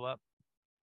follow up?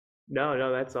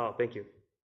 No, that's all. Thank you.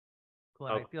 Cool.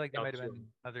 And I feel like there might have been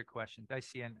other questions. I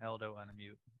see an Eldo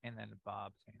unmute and then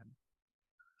Bob's hand.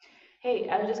 Hey,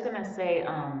 I was just gonna say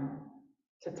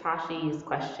to Tashi's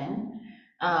question,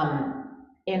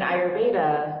 in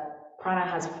Ayurveda, prana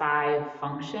has 5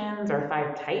 functions or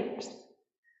 5 types.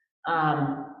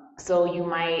 So you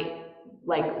might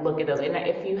like look at those, and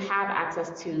if you have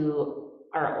access to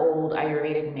our old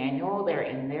Ayurvedic manual, they're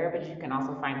in there, but you can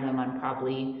also find them on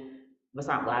probably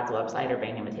Vasant Lad's website or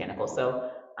Banyan Botanical.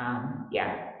 So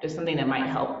yeah, just something that might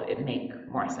help it make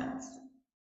more sense.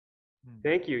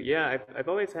 Thank you. Yeah, I've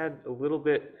always had a little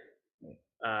bit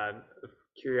of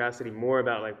curiosity more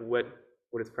about like what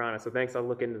is prana. So thanks. I'll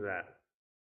look into that.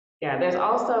 Yeah, there's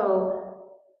also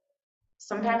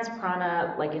sometimes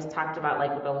prana like is talked about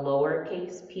like with a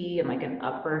lowercase p and like an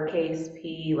uppercase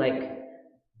p, like,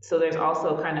 so there's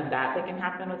also kind of that can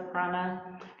happen with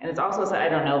prana. And it's also, I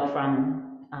don't know, from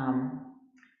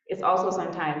it's also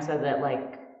sometimes said that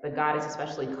like the goddess,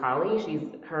 especially Kali,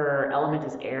 her element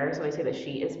is air, so they say that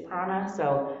she is prana.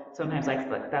 So sometimes like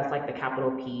that's like the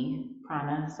capital P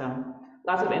prana. So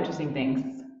lots of interesting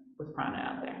things with prana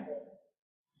out there.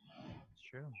 It's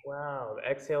true. Wow, the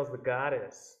exhale's the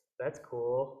goddess. That's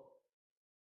cool.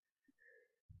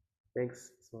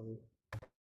 Thanks, Swami.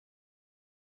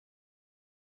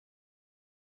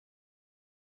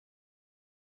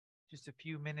 Just a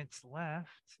few minutes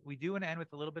left. We do want to end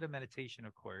with a little bit of meditation,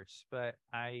 of course, but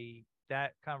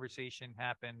that conversation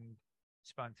happened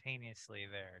spontaneously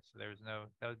there. So there was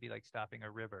that would be like stopping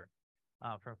a river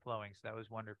from flowing. So that was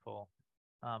wonderful.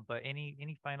 But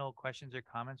any final questions or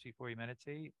comments before we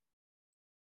meditate?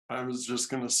 I was just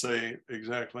going to say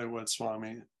exactly what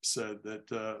Swami said,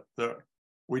 that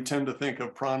we tend to think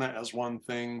of prana as one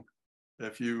thing.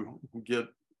 If you get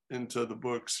into the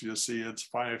books, you see it's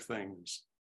 5 things.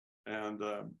 And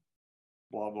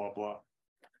blah, blah, blah.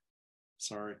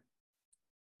 Sorry.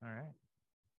 All right.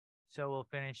 So we'll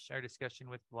finish our discussion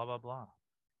with blah, blah, blah.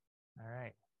 All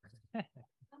right.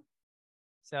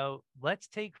 So let's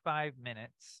take 5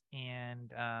 minutes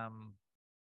and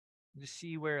just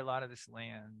see where a lot of this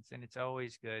lands. And it's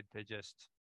always good to just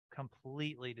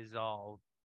completely dissolve,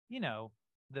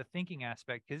 the thinking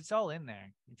aspect, because it's all in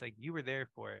there. It's like you were there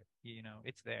for it,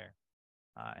 it's there.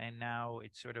 And now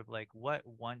it's sort of like what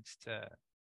wants to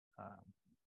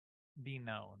be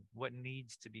known, what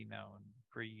needs to be known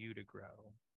for you to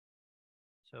grow.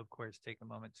 So, of course, take a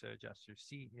moment to adjust your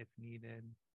seat if needed.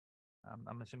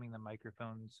 I'm assuming the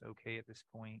microphone's okay at this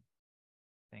point.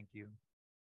 Thank you.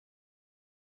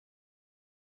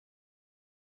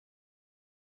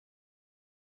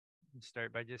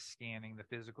 Start by just scanning the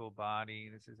physical body.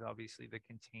 This is obviously the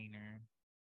container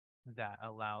that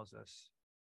allows us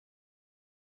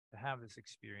to have this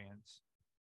experience.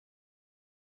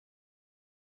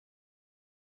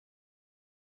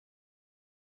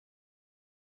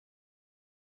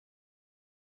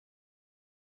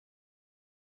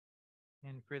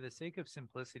 And for the sake of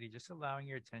simplicity, just allowing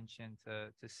your attention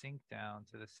to sink down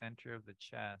to the center of the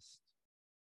chest.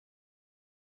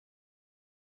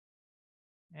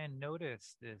 And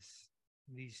notice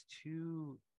these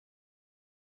 2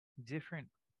 different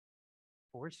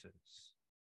forces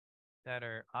that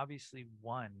are obviously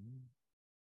one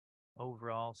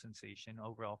overall sensation,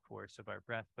 overall force of our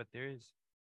breath, but there's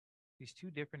these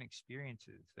 2 different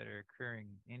experiences that are occurring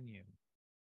in you.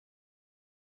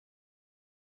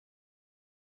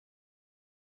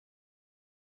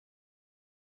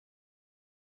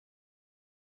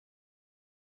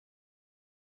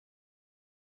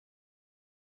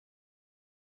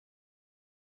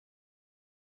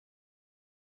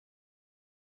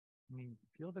 I mean,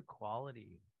 feel the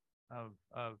quality of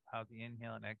how the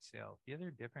inhale and exhale, feel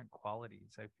their different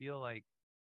qualities. I feel like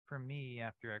for me,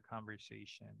 after a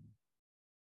conversation,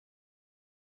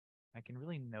 I can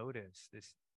really notice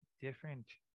this different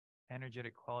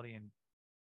energetic quality, and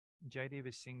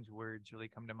Jayadeva Singh's words really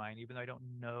come to mind, even though I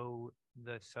don't know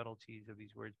the subtleties of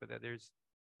these words, but that there's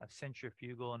a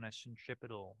centrifugal and a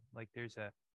centripetal, like there's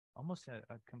almost a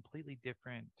completely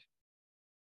different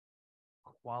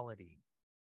quality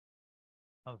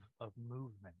of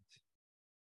movement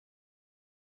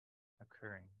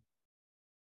occurring.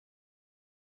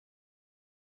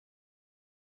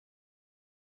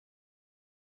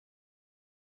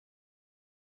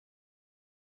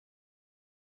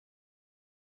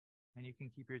 And you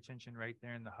can keep your attention right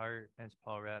there in the heart as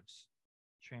Paul Reps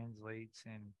translates,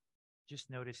 and just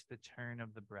notice the turn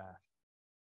of the breath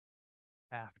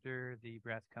after the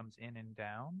breath comes in and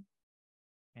down,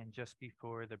 and just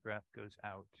before the breath goes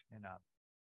out and up.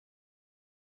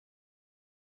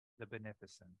 The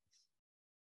beneficence.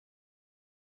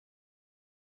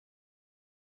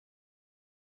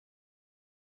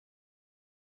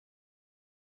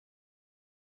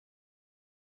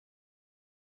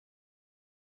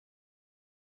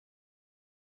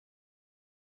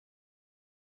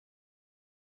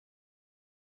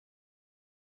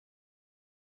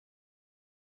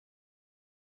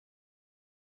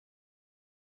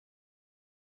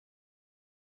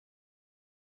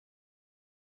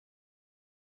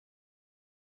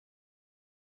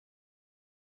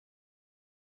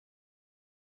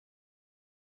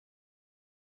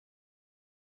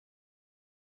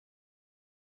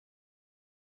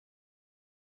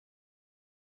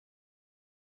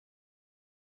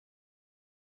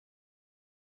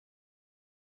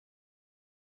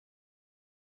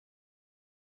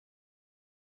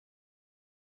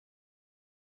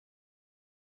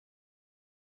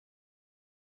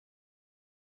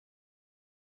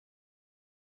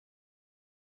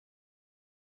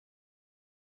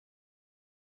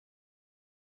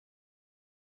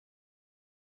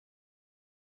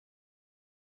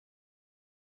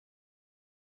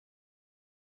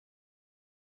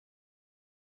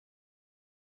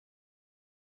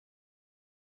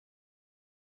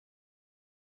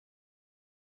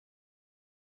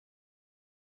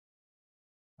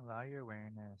 allow your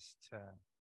awareness to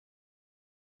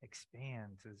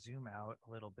expand, to zoom out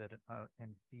a little bit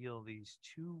and feel these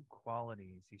two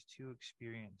qualities, these two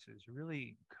experiences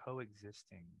really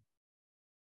coexisting.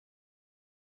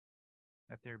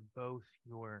 That they're both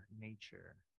your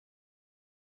nature,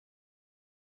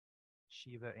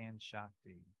 Shiva and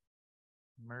Shakti,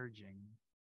 merging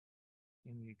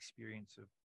in the experience of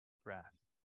breath.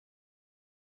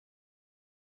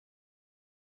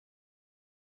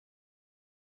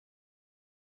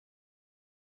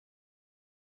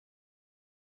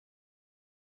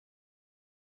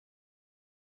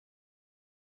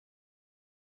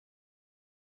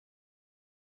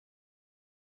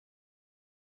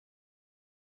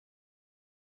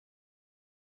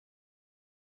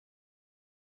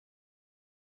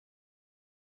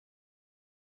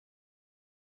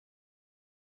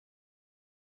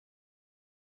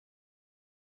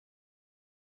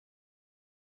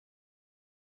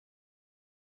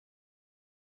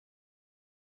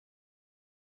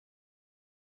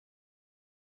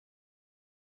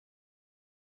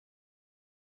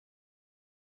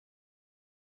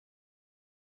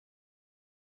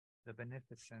 The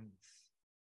beneficence.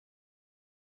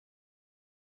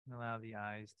 And allow the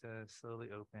eyes to slowly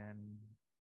open.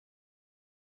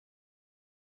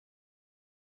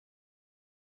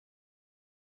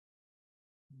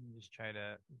 And just try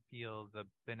to feel the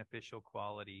beneficial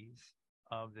qualities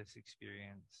of this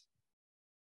experience.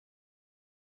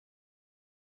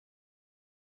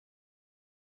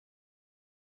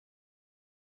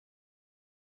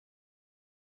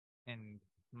 And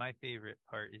my favorite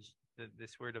part is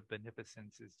this word of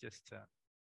beneficence is just to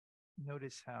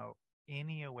notice how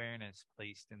any awareness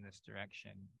placed in this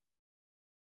direction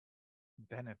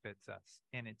benefits us.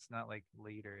 And it's not like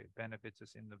later, it benefits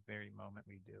us in the very moment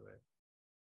we do it.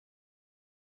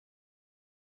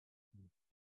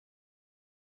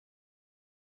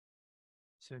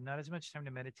 So not as much time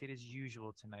to meditate as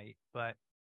usual tonight, but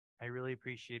I really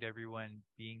appreciate everyone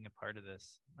being a part of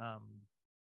this.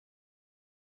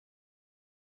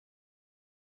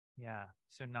 Yeah,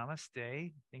 so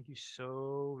namaste. Thank you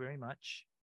so very much.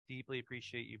 Deeply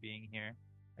appreciate you being here.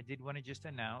 I did want to just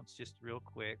announce, just real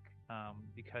quick,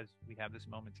 because we have this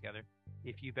moment together.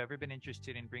 If you've ever been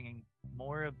interested in bringing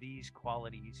more of these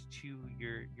qualities to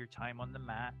your time on the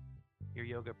mat, your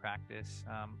yoga practice,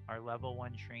 our level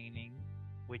 1 training,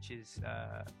 which is,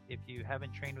 if you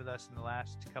haven't trained with us in the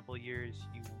last couple of years,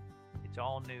 it's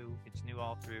all new. It's new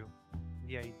all through.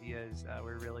 The idea is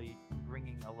we're really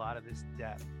bringing a lot of this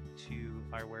depth to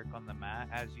our work on the mat,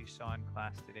 as you saw in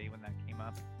class today when that came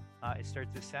up. It starts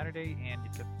this Saturday, and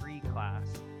it's a free class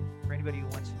for anybody who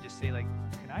wants to just say, like,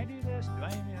 can I do this? Do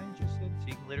I am interested? So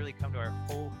you can literally come to our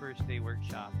whole first day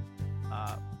workshop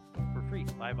for free,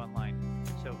 live online.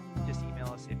 So just email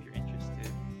us if you're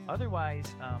interested. Otherwise,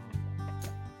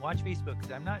 watch Facebook,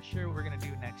 because I'm not sure what we're going to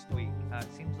do next week.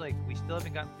 It seems like we still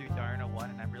haven't gotten through Dharana 1,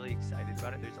 and I'm really excited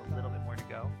about it. There's a little bit more to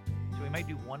go. So we might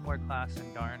do one more class on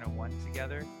Dharana 1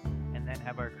 together, and then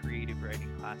have our creative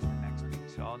writing class the next week.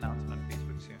 So I'll announce it on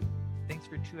Facebook soon. Thanks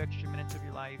for 2 extra minutes of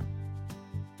your life.